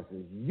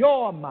processes,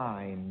 your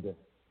mind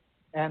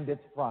and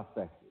its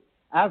processes.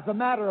 As a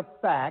matter of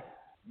fact,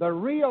 the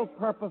real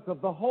purpose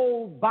of the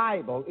whole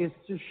Bible is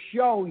to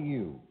show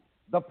you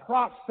the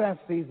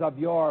processes of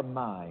your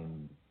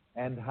mind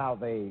and how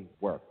they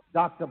work.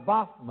 Dr.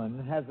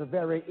 Baughman has a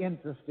very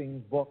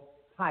interesting book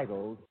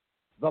titled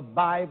The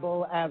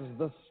Bible as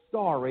the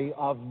Story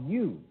of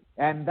You,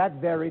 and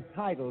that very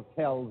title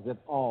tells it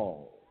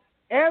all.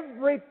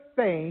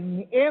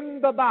 Everything in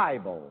the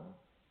Bible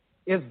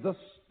is the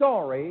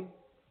story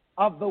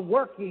of the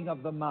working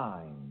of the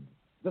mind,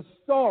 the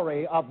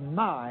story of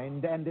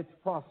mind and its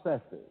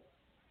processes.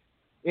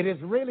 It is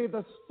really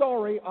the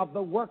story of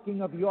the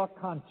working of your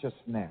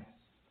consciousness.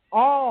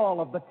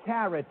 All of the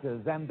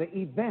characters and the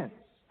events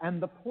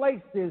and the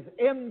places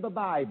in the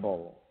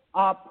Bible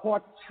are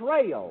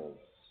portrayals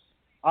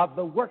of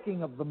the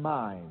working of the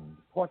mind,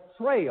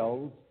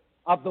 portrayals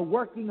of the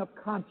working of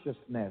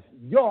consciousness,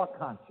 your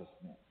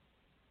consciousness.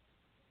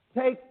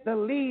 Take the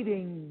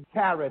leading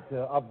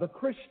character of the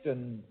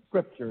Christian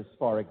scriptures,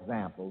 for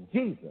example,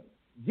 Jesus.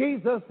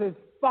 Jesus is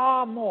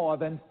far more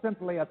than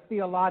simply a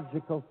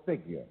theological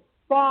figure,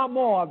 far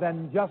more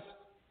than just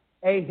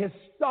a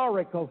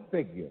historical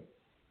figure.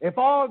 If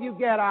all you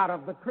get out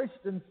of the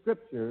Christian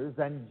scriptures,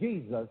 and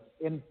Jesus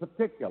in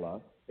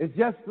particular, is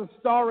just the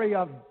story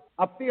of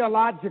a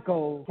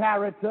theological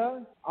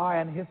character or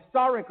an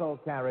historical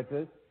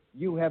character,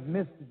 you have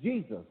missed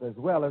Jesus as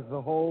well as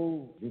the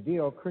whole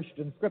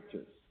Judeo-Christian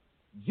scriptures.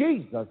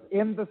 Jesus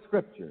in the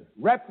scriptures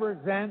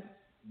represents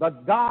the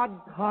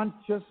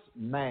God-conscious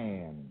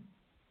man.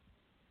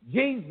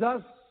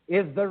 Jesus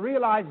is the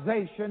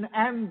realization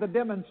and the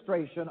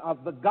demonstration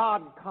of the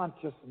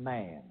God-conscious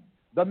man,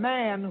 the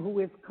man who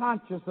is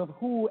conscious of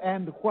who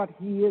and what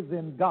he is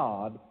in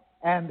God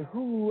and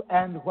who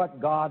and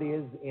what God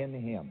is in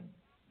him.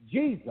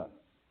 Jesus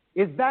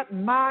is that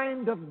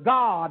mind of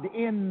God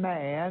in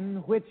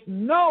man which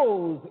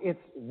knows its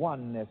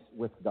oneness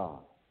with God.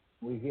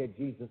 We hear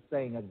Jesus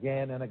saying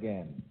again and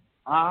again,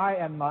 I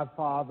and my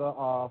Father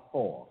are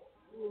four.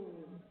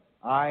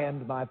 I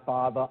and my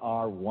Father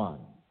are one.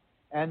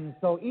 And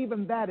so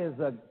even that is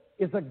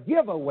a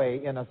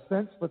giveaway in a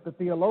sense, but the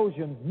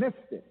theologians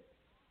missed it.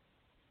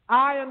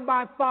 I and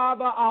my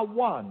Father are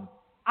one.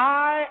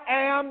 I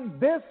am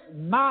this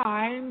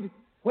mind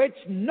which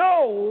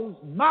knows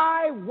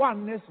my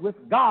oneness with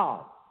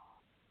God.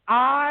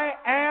 I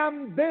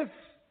am this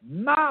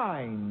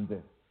mind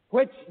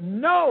which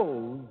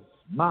knows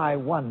my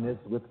oneness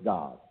with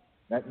God.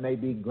 That may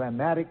be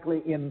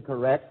grammatically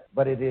incorrect,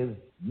 but it is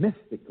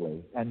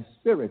mystically and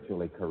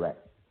spiritually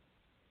correct.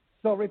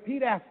 So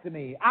repeat after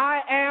me.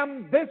 I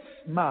am this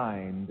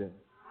mind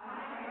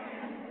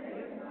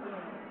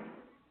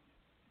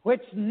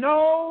which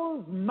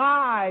knows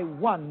my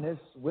oneness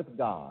with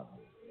God.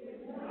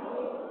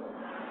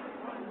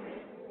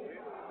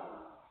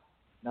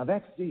 Now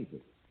that's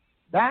Jesus.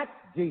 That's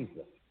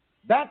Jesus.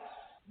 That's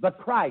the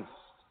Christ.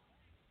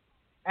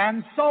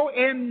 And so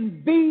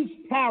in these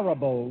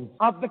parables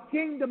of the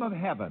kingdom of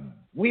heaven,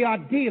 we are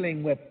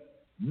dealing with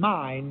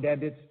mind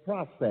and its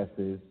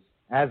processes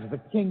as the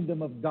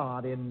kingdom of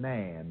God in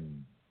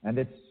man. And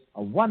it's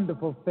a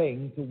wonderful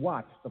thing to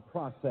watch the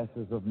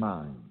processes of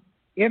mind.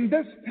 In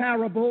this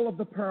parable of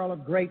the pearl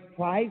of great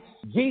price,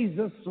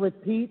 Jesus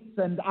repeats,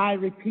 and I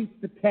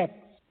repeat the text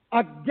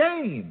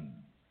again,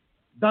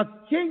 the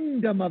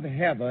kingdom of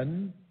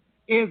heaven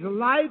is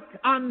like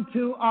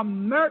unto a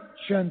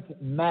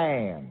merchant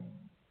man.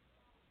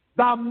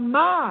 The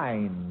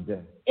mind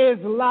is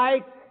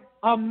like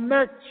a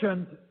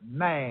merchant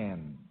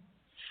man,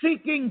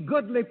 seeking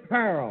goodly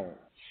pearls,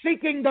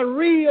 seeking the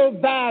real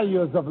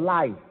values of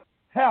life,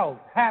 health,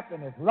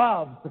 happiness,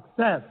 love,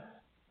 success,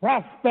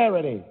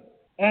 prosperity,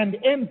 and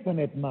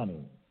infinite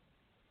money,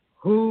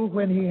 who,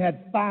 when he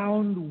had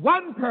found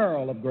one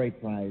pearl of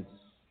great price,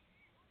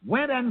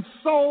 went and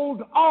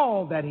sold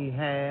all that he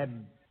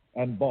had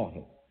and bought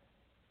it.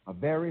 A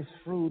very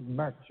shrewd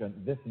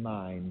merchant this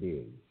mind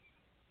is.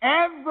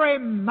 Every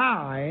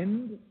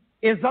mind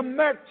is a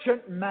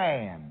merchant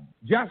man,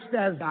 just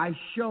as I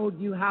showed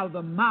you how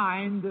the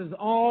mind is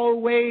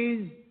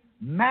always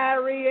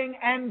marrying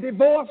and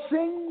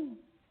divorcing,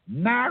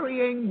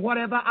 marrying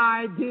whatever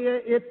idea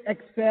it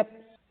accepts,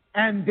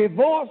 and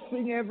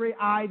divorcing every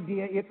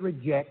idea it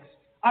rejects.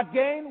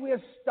 Again,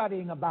 we're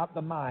studying about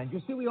the mind.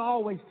 You see, we're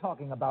always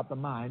talking about the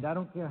mind. I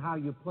don't care how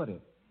you put it.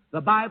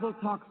 The Bible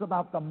talks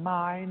about the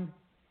mind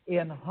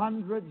in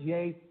hundreds,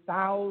 yea,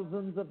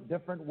 thousands of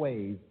different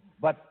ways.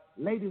 But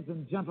ladies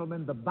and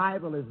gentlemen, the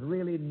Bible is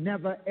really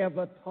never,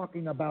 ever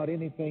talking about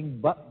anything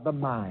but the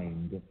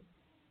mind,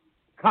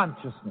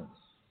 consciousness.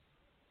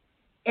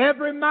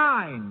 Every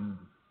mind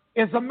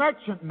is a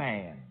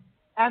merchantman,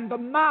 and the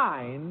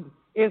mind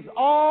is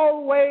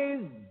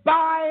always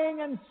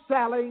buying and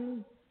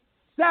selling,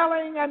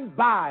 selling and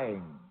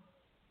buying.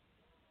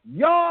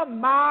 Your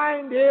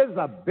mind is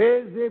a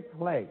busy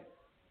place.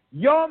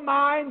 Your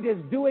mind is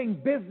doing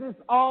business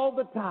all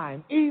the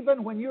time.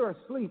 Even when you're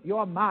asleep,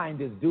 your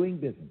mind is doing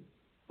business.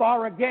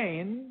 For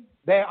again,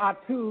 there are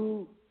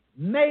two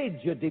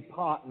major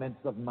departments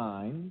of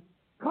mind,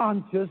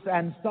 conscious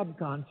and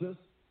subconscious.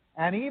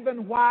 And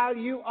even while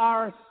you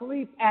are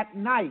asleep at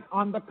night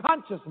on the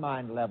conscious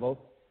mind level,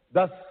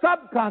 the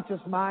subconscious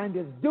mind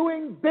is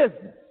doing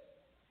business.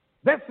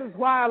 This is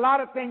why a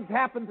lot of things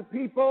happen to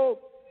people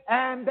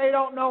and they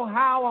don't know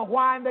how or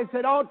why, and they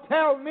say, "Don't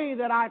tell me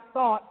that I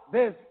thought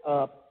this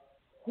up."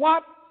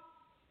 What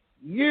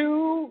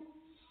you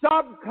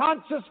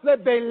subconsciously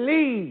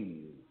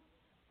believe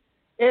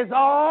is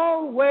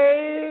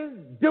always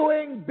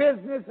doing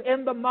business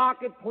in the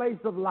marketplace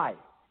of life.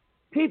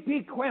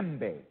 P.P.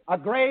 Quimby, a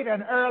great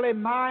and early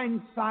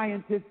mind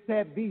scientist,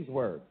 said these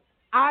words: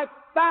 "I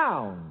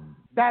found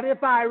that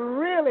if I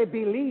really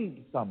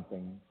believed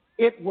something,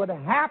 it would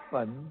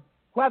happen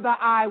whether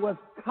I was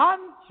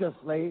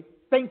consciously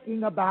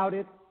thinking about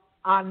it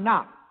or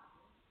not."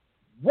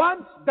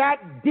 Once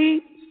that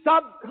deep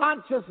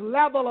subconscious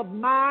level of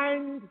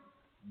mind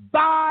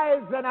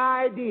buys an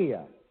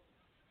idea,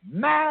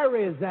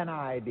 marries an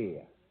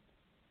idea,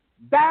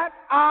 that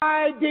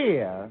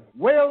idea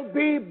will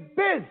be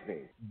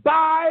busy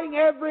buying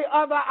every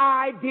other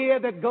idea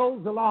that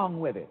goes along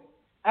with it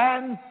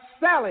and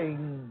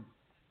selling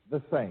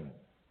the same.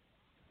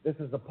 This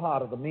is a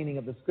part of the meaning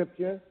of the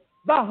Scripture.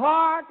 The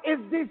heart is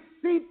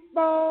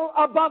deceitful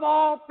above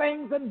all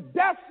things and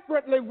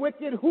desperately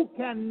wicked. Who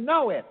can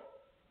know it?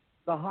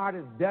 The heart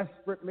is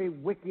desperately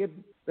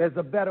wicked. There's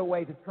a better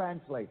way to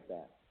translate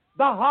that.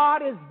 The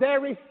heart is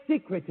very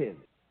secretive.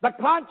 The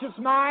conscious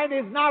mind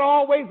is not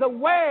always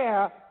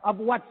aware of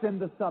what's in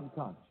the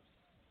subconscious.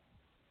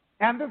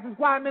 And this is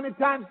why many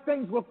times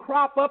things will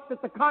crop up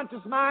that the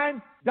conscious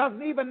mind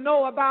doesn't even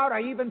know about or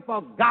even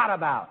forgot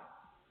about.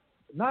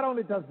 Not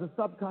only does the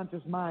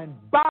subconscious mind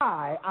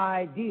buy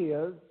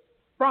ideas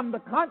from the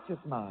conscious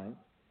mind,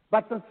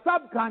 but the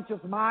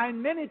subconscious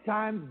mind many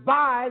times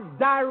buys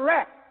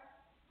direct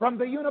from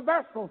the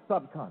universal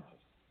subconscious,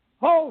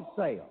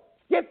 wholesale,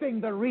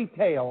 skipping the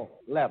retail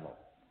level.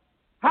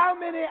 How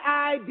many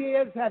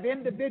ideas have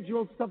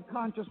individuals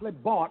subconsciously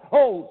bought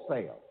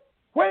wholesale?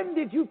 When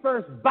did you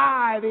first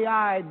buy the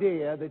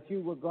idea that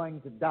you were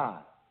going to die?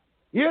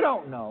 You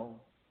don't know.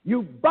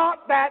 You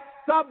bought that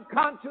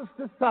subconscious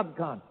to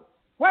subconscious.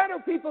 Where do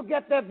people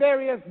get their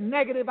various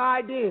negative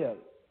ideas?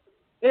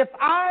 If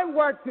I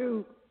were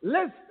to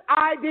list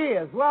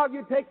ideas, well,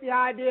 you take the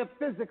idea of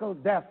physical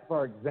death,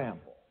 for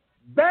example.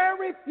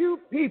 Very few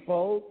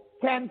people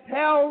can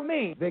tell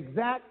me the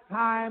exact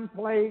time,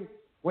 place,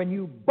 when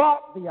you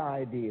bought the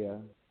idea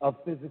of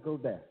physical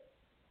death.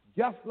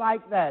 Just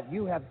like that,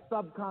 you have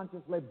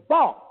subconsciously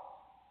bought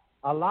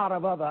a lot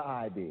of other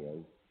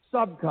ideas,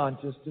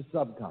 subconscious to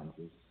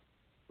subconscious.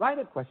 Write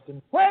a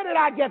question: where did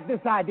I get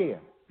this idea?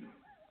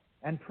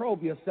 And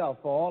probe yourself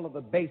for all of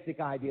the basic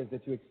ideas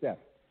that you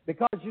accept.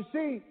 Because you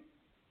see,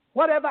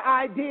 whatever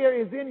idea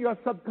is in your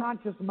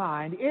subconscious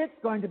mind, it's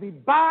going to be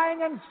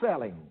buying and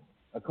selling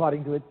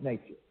according to its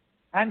nature.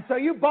 And so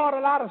you bought a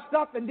lot of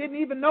stuff and didn't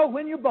even know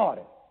when you bought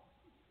it.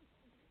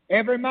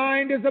 Every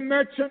mind is a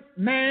merchant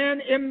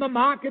man in the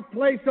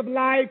marketplace of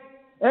life.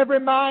 Every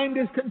mind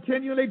is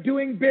continually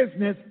doing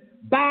business,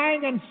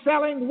 buying and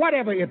selling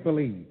whatever it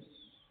believes.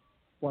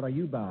 What are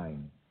you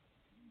buying?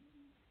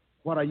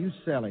 What are you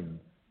selling?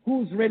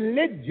 Whose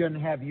religion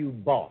have you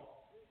bought?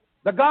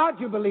 The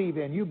God you believe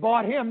in, you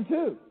bought him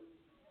too.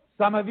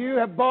 Some of you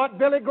have bought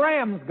Billy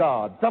Graham's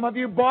God. Some of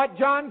you bought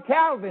John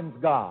Calvin's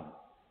God.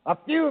 A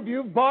few of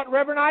you bought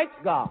Reverend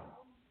Ike's God.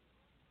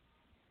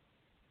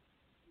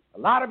 A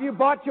lot of you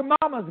bought your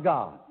mama's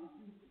God.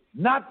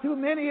 Not too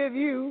many of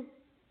you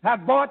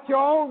have bought your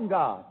own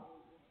God.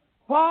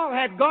 Paul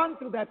had gone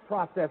through that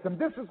process, and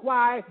this is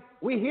why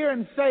we hear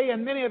him say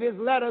in many of his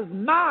letters,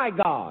 "my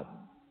God."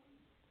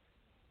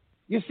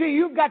 You see,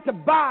 you've got to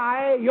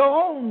buy your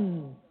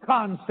own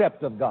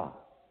concept of God.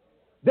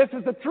 This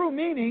is the true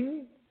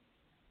meaning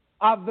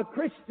of the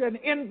Christian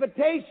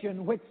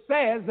invitation, which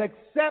says,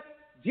 accept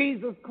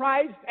Jesus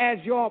Christ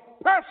as your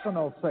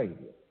personal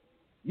Savior.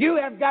 You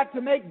have got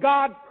to make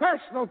God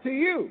personal to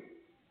you,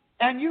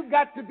 and you've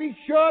got to be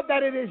sure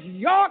that it is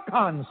your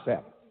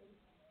concept.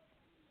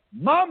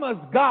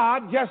 Mama's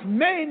God just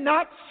may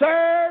not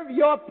serve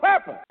your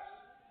purpose.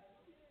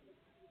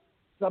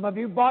 Some of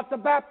you bought the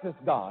Baptist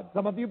God.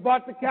 Some of you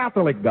bought the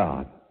Catholic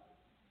God.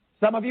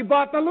 Some of you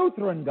bought the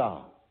Lutheran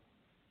God,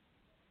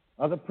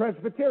 or the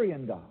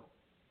Presbyterian God,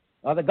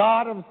 or the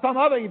God of some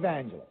other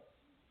evangelist.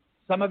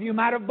 Some of you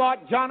might have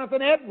bought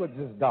Jonathan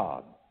Edwards'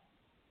 God,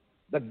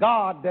 the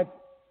God that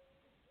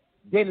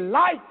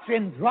delights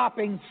in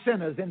dropping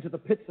sinners into the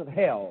pits of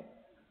hell.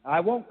 I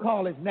won't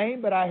call his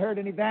name, but I heard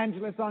an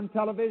evangelist on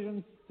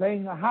television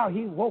saying how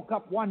he woke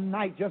up one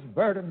night just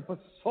burdened for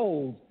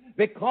souls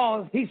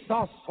because he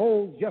saw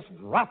souls just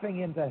dropping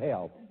into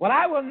hell. Well,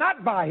 I will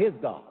not buy his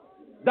God.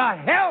 The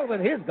hell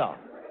with his God.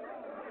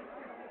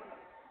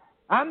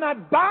 I'm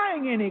not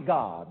buying any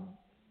God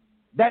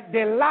that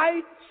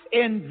delights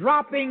in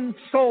dropping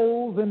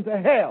souls into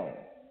hell.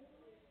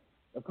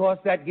 Of course,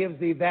 that gives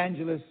the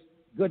evangelist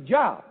good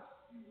jobs.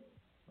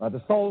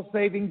 The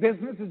soul-saving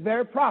business is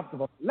very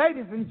profitable.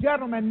 Ladies and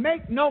gentlemen,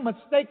 make no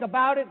mistake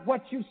about it,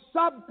 what you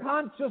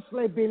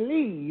subconsciously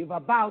believe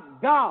about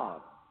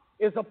God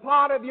is a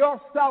part of your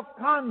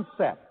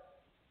self-concept,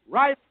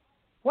 right?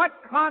 What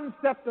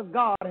concept of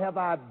God have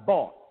I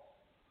bought?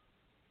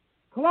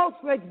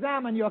 Closely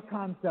examine your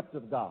concept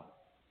of God.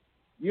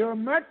 You're a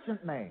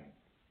merchant man.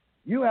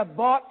 You have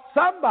bought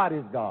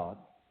somebody's God.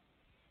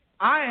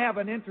 I have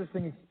an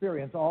interesting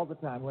experience all the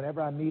time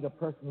whenever I meet a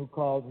person who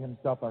calls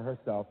himself or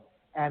herself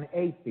an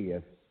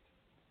atheist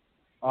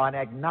or an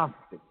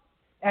agnostic.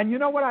 And you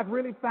know what I've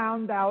really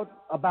found out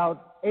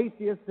about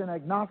atheists and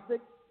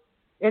agnostics?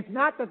 It's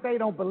not that they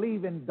don't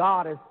believe in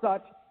God as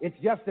such. It's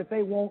just that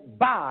they won't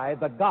buy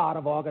the God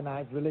of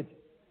organized religion.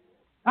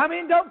 I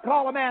mean, don't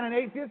call a man an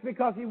atheist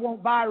because he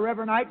won't buy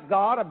Reverend Ike's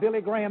God or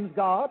Billy Graham's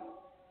God.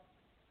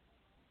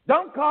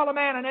 Don't call a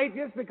man an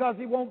atheist because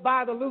he won't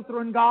buy the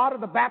Lutheran God or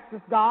the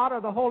Baptist God or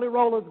the Holy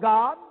Rollers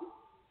God.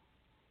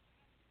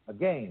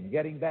 Again,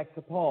 getting back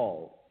to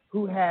Paul,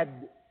 who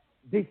had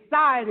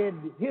decided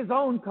his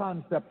own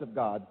concept of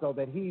God so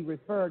that he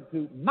referred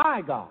to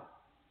my God.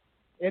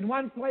 In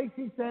one place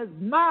he says,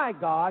 my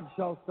God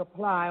shall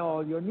supply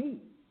all your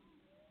needs.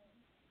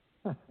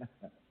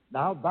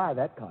 Now buy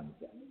that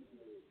concept.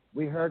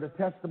 We heard a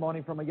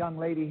testimony from a young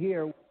lady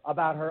here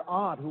about her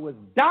aunt who was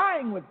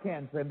dying with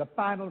cancer in the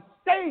final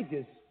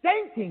stages,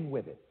 stinking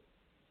with it.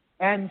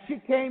 And she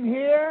came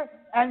here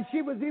and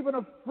she was even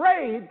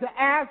afraid to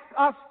ask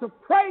us to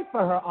pray for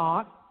her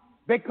aunt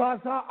because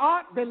her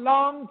aunt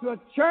belonged to a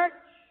church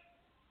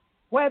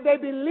where they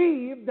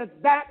believed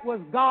that that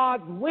was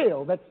God's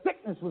will, that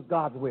sickness was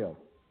God's will.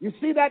 You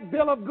see that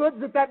bill of goods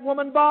that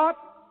woman bought?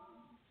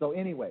 So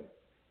anyway,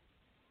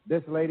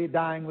 this lady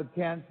dying with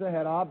cancer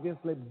had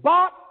obviously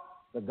bought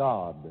the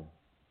God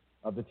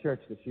of the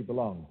church that she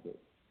belonged to.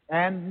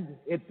 And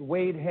it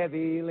weighed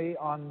heavily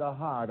on the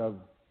heart of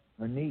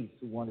her niece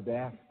who wanted to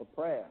ask for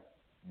prayer.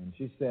 And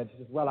she said,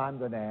 well, I'm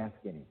going to ask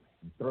anyway.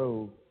 And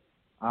through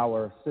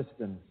our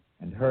assistance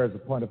and her as a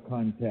point of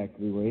contact,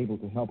 we were able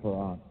to help her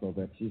aunt so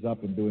that she's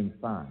up and doing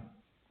fine.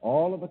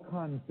 All of the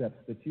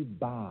concepts that you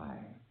buy,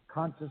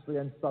 consciously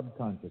and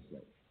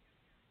subconsciously,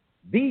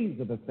 these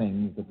are the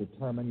things that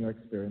determine your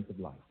experience of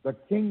life. The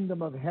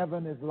kingdom of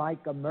heaven is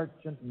like a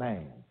merchant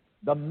man.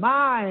 The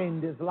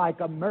mind is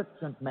like a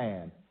merchant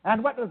man.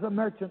 And what does a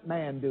merchant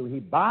man do? He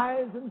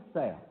buys and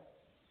sells.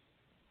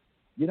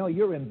 You know,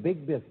 you're in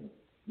big business.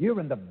 You're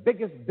in the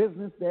biggest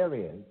business there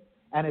is,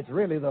 and it's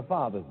really the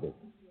Father's business.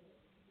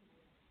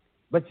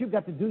 But you've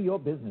got to do your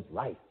business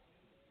right.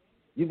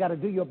 You've got to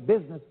do your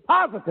business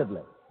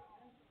positively.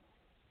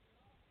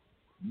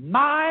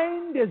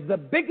 Mind is the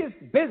biggest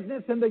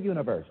business in the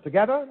universe.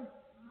 Together?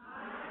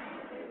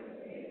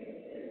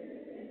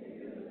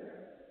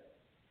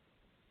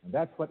 And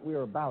that's what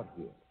we're about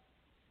here.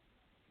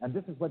 And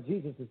this is what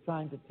Jesus is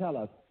trying to tell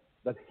us.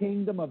 The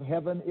kingdom of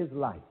heaven is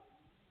light.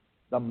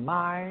 The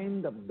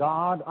mind of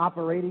God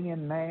operating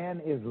in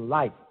man is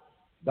light.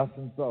 Thus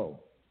and so.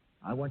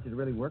 I want you to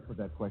really work with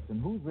that question.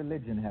 Whose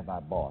religion have I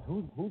bought?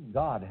 Whose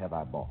God have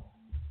I bought?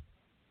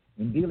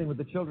 In dealing with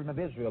the children of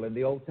Israel in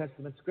the Old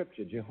Testament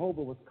Scripture,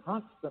 Jehovah was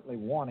constantly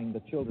warning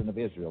the children of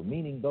Israel,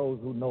 meaning those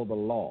who know the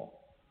law,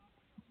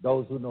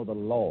 those who know the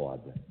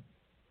Lord,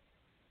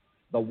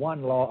 the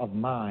one law of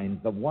mind,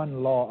 the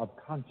one law of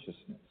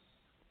consciousness.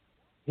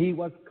 He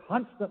was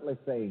constantly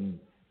saying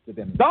to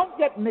them, don't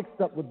get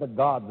mixed up with the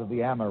gods of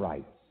the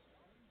Amorites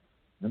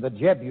and the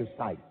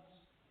Jebusites.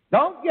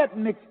 Don't get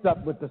mixed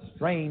up with the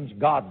strange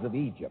gods of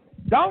Egypt.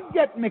 Don't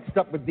get mixed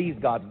up with these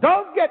gods.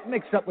 Don't get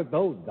mixed up with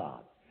those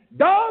gods.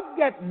 Don't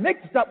get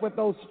mixed up with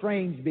those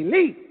strange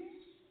beliefs.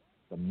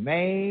 The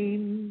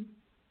main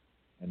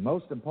and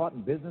most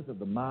important business of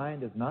the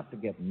mind is not to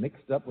get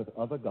mixed up with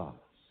other gods,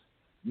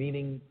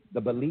 meaning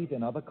the belief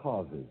in other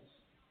causes,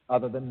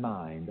 other than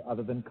mind,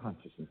 other than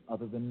consciousness,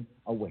 other than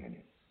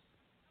awareness.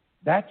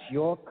 That's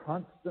your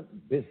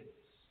constant business.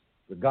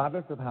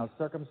 Regardless of how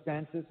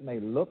circumstances may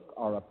look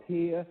or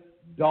appear,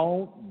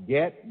 don't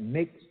get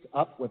mixed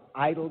up with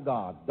idol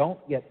gods.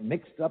 Don't get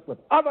mixed up with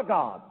other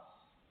gods.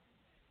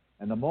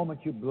 And the moment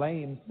you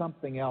blame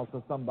something else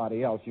or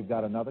somebody else, you've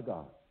got another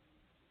god.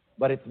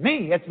 But it's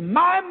me, it's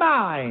my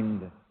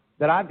mind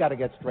that I've got to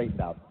get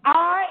straightened out.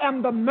 I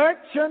am the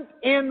merchant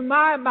in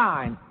my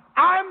mind.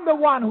 I'm the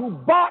one who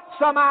bought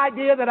some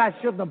idea that I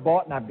shouldn't have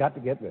bought, and I've got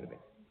to get rid of it.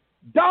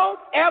 Don't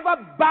ever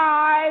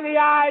buy the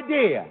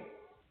idea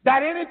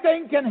that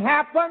anything can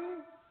happen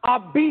or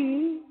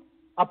be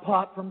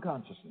apart from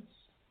consciousness.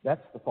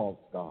 That's the false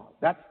God.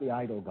 That's the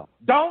idol God.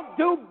 Don't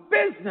do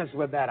business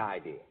with that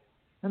idea.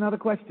 Another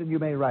question you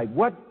may write,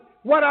 what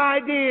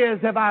ideas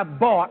have I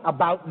bought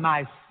about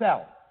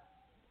myself?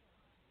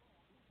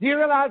 Do you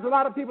realize a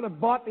lot of people have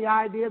bought the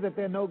idea that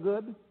they're no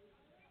good?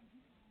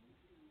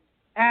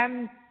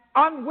 And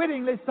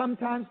unwittingly,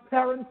 sometimes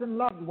parents and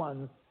loved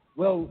ones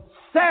will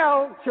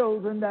sell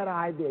children that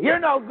idea. You're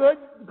no good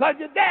because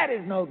your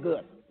daddy's no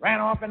good. Ran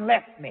off and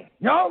left me.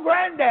 Your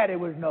granddaddy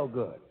was no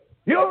good.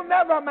 You'll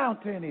never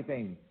amount to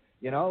anything.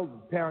 You know,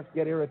 parents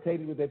get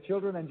irritated with their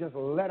children and just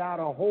let out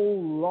a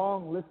whole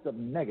long list of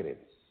negatives.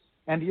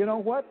 And you know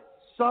what?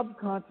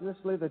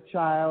 Subconsciously, the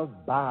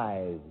child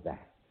buys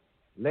that.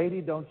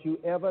 Lady, don't you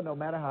ever, no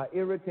matter how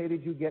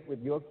irritated you get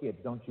with your kids,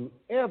 don't you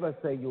ever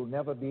say you'll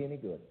never be any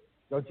good.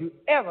 Don't you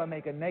ever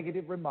make a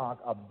negative remark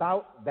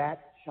about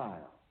that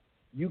child.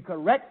 You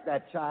correct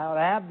that child,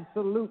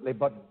 absolutely,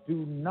 but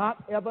do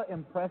not ever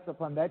impress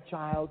upon that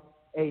child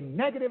a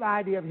negative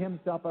idea of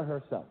himself or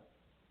herself.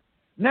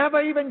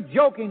 Never even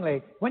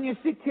jokingly. When you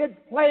see kids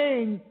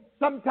playing,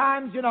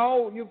 sometimes, you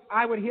know,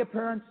 I would hear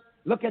parents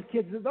look at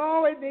kids and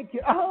say,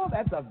 oh,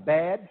 that's a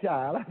bad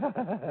child.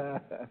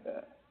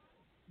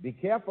 Be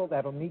careful,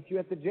 that'll meet you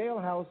at the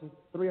jailhouse at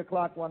 3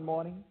 o'clock one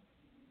morning.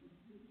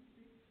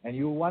 And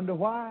you'll wonder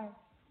why.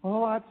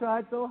 Oh, I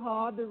tried so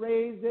hard to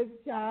raise this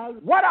child.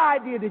 What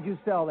idea did you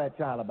sell that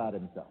child about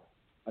himself?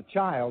 A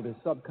child is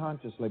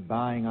subconsciously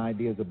buying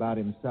ideas about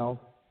himself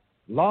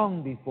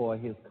long before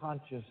his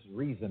conscious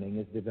reasoning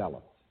is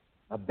developed.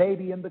 A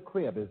baby in the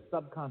crib is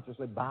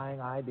subconsciously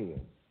buying ideas.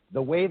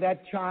 The way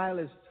that child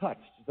is touched,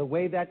 the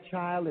way that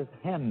child is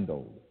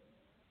handled,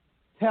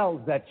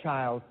 tells that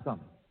child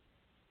something.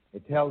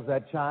 It tells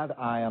that child,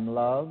 I am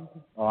loved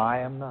or I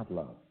am not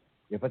loved.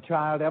 If a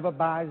child ever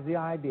buys the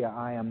idea,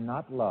 I am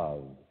not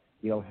loved,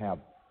 he'll have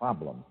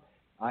problems.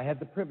 I had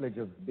the privilege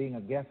of being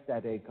a guest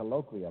at a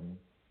colloquium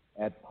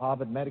at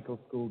Harvard Medical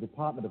School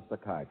Department of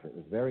Psychiatry. It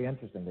was very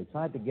interesting. They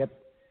tried to get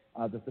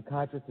the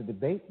psychiatrist to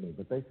debate me,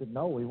 but they said,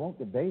 no, we won't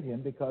debate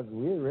him because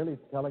we're really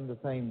telling the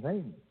same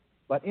thing.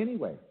 But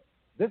anyway,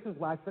 this is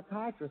why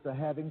psychiatrists are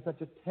having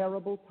such a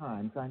terrible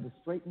time trying to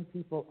straighten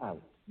people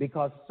out,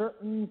 because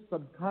certain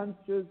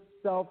subconscious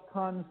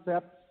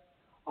self-concepts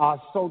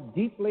are so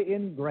deeply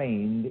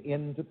ingrained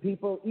into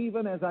people,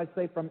 even, as I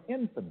say, from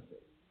infancy.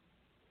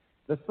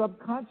 The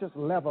subconscious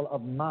level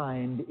of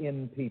mind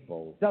in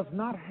people does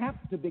not have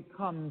to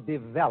become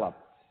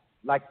developed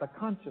like the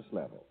conscious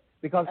level,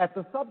 because at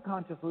the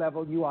subconscious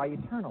level, you are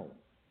eternal.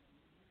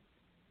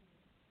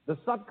 The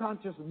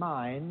subconscious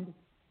mind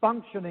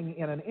functioning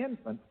in an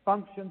infant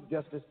functions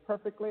just as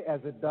perfectly as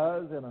it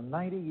does in a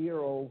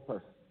 90-year-old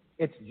person.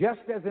 It's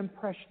just as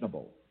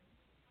impressionable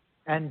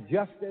and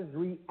just as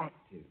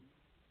reactive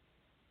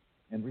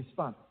and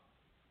responsive.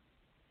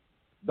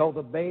 Though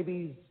the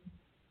baby's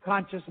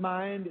conscious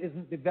mind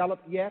isn't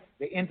developed yet,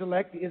 the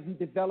intellect isn't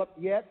developed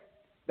yet,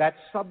 that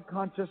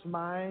subconscious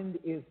mind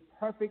is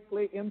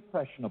perfectly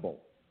impressionable.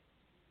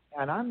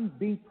 And I'm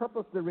being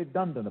purposely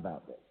redundant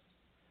about this,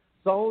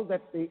 so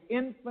that the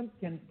infant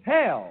can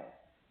tell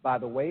by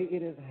the way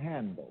it is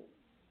handled,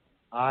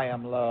 I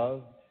am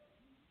loved,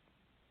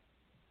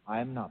 I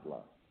am not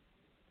loved.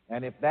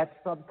 And if that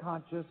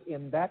subconscious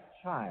in that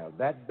child,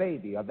 that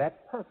baby, or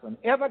that person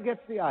ever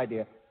gets the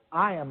idea,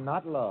 I am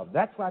not loved,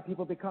 that's why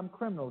people become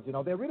criminals. You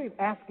know, they're really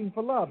asking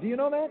for love. Do you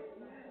know that?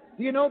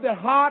 Do you know that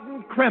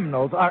hardened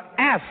criminals are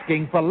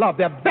asking for love?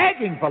 They're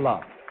begging for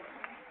love.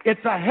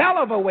 It's a hell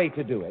of a way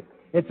to do it.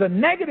 It's a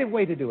negative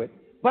way to do it.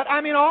 But,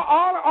 I mean,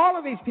 all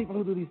of these people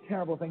who do these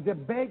terrible things, they're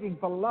begging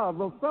for love.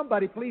 Well,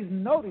 somebody please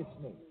notice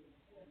me.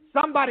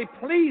 Somebody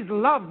please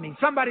love me.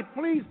 Somebody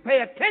please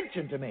pay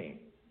attention to me.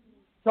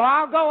 So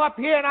I'll go up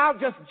here and I'll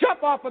just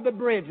jump off of the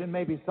bridge and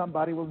maybe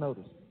somebody will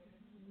notice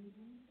me.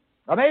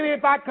 Or maybe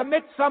if I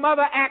commit some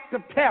other act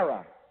of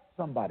terror,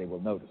 somebody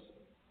will notice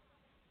me.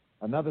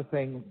 Another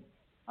thing,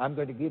 I'm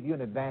going to give you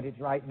an advantage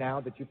right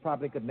now that you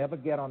probably could never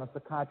get on a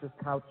psychiatrist's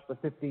couch for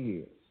 50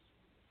 years.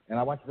 And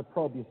I want you to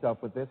probe yourself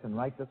with this and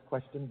write this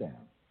question down.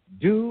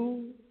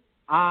 Do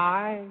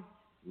I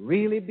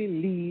really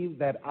believe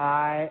that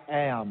I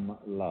am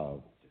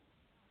loved?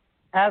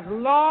 As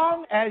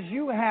long as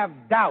you have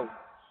doubts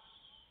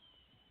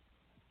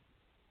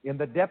in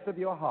the depth of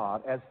your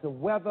heart as to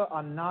whether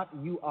or not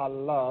you are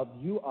loved,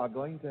 you are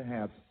going to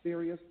have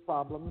serious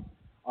problems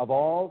of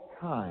all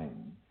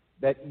kinds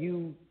that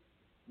you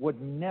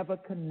would never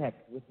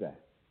connect with that.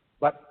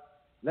 But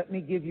let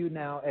me give you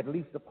now at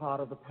least a part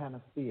of the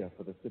panacea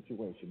for the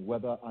situation,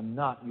 whether or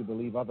not you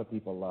believe other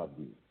people love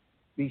you.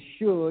 Be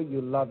sure you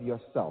love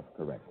yourself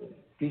correctly.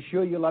 Be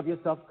sure you love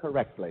yourself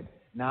correctly.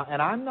 Now,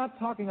 and I'm not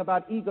talking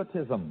about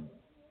egotism.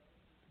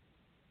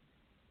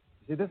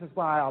 See, this is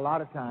why a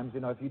lot of times, you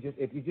know, if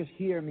you just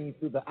hear me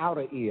through the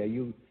outer ear,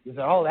 you say,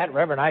 oh, that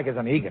Reverend Ike is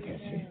an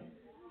egotist.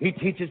 He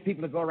teaches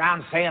people to go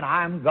around saying,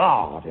 I'm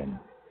God,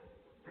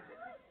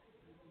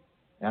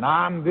 and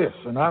I'm this,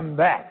 and I'm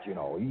that, you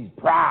know. He's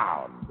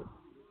proud.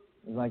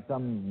 It's like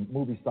some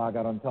movie star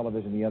got on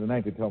television the other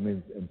night who told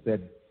me and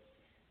said,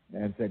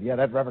 yeah,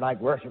 that Reverend Ike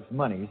worships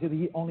money. You see,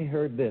 he only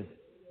heard this.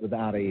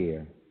 without an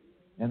ear.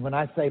 And when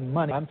I say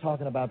money, I'm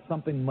talking about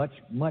something much,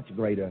 much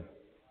greater.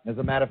 As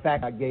a matter of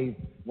fact, I gave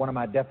one of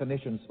my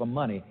definitions for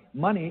money.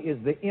 Money is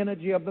the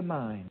energy of the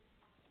mind.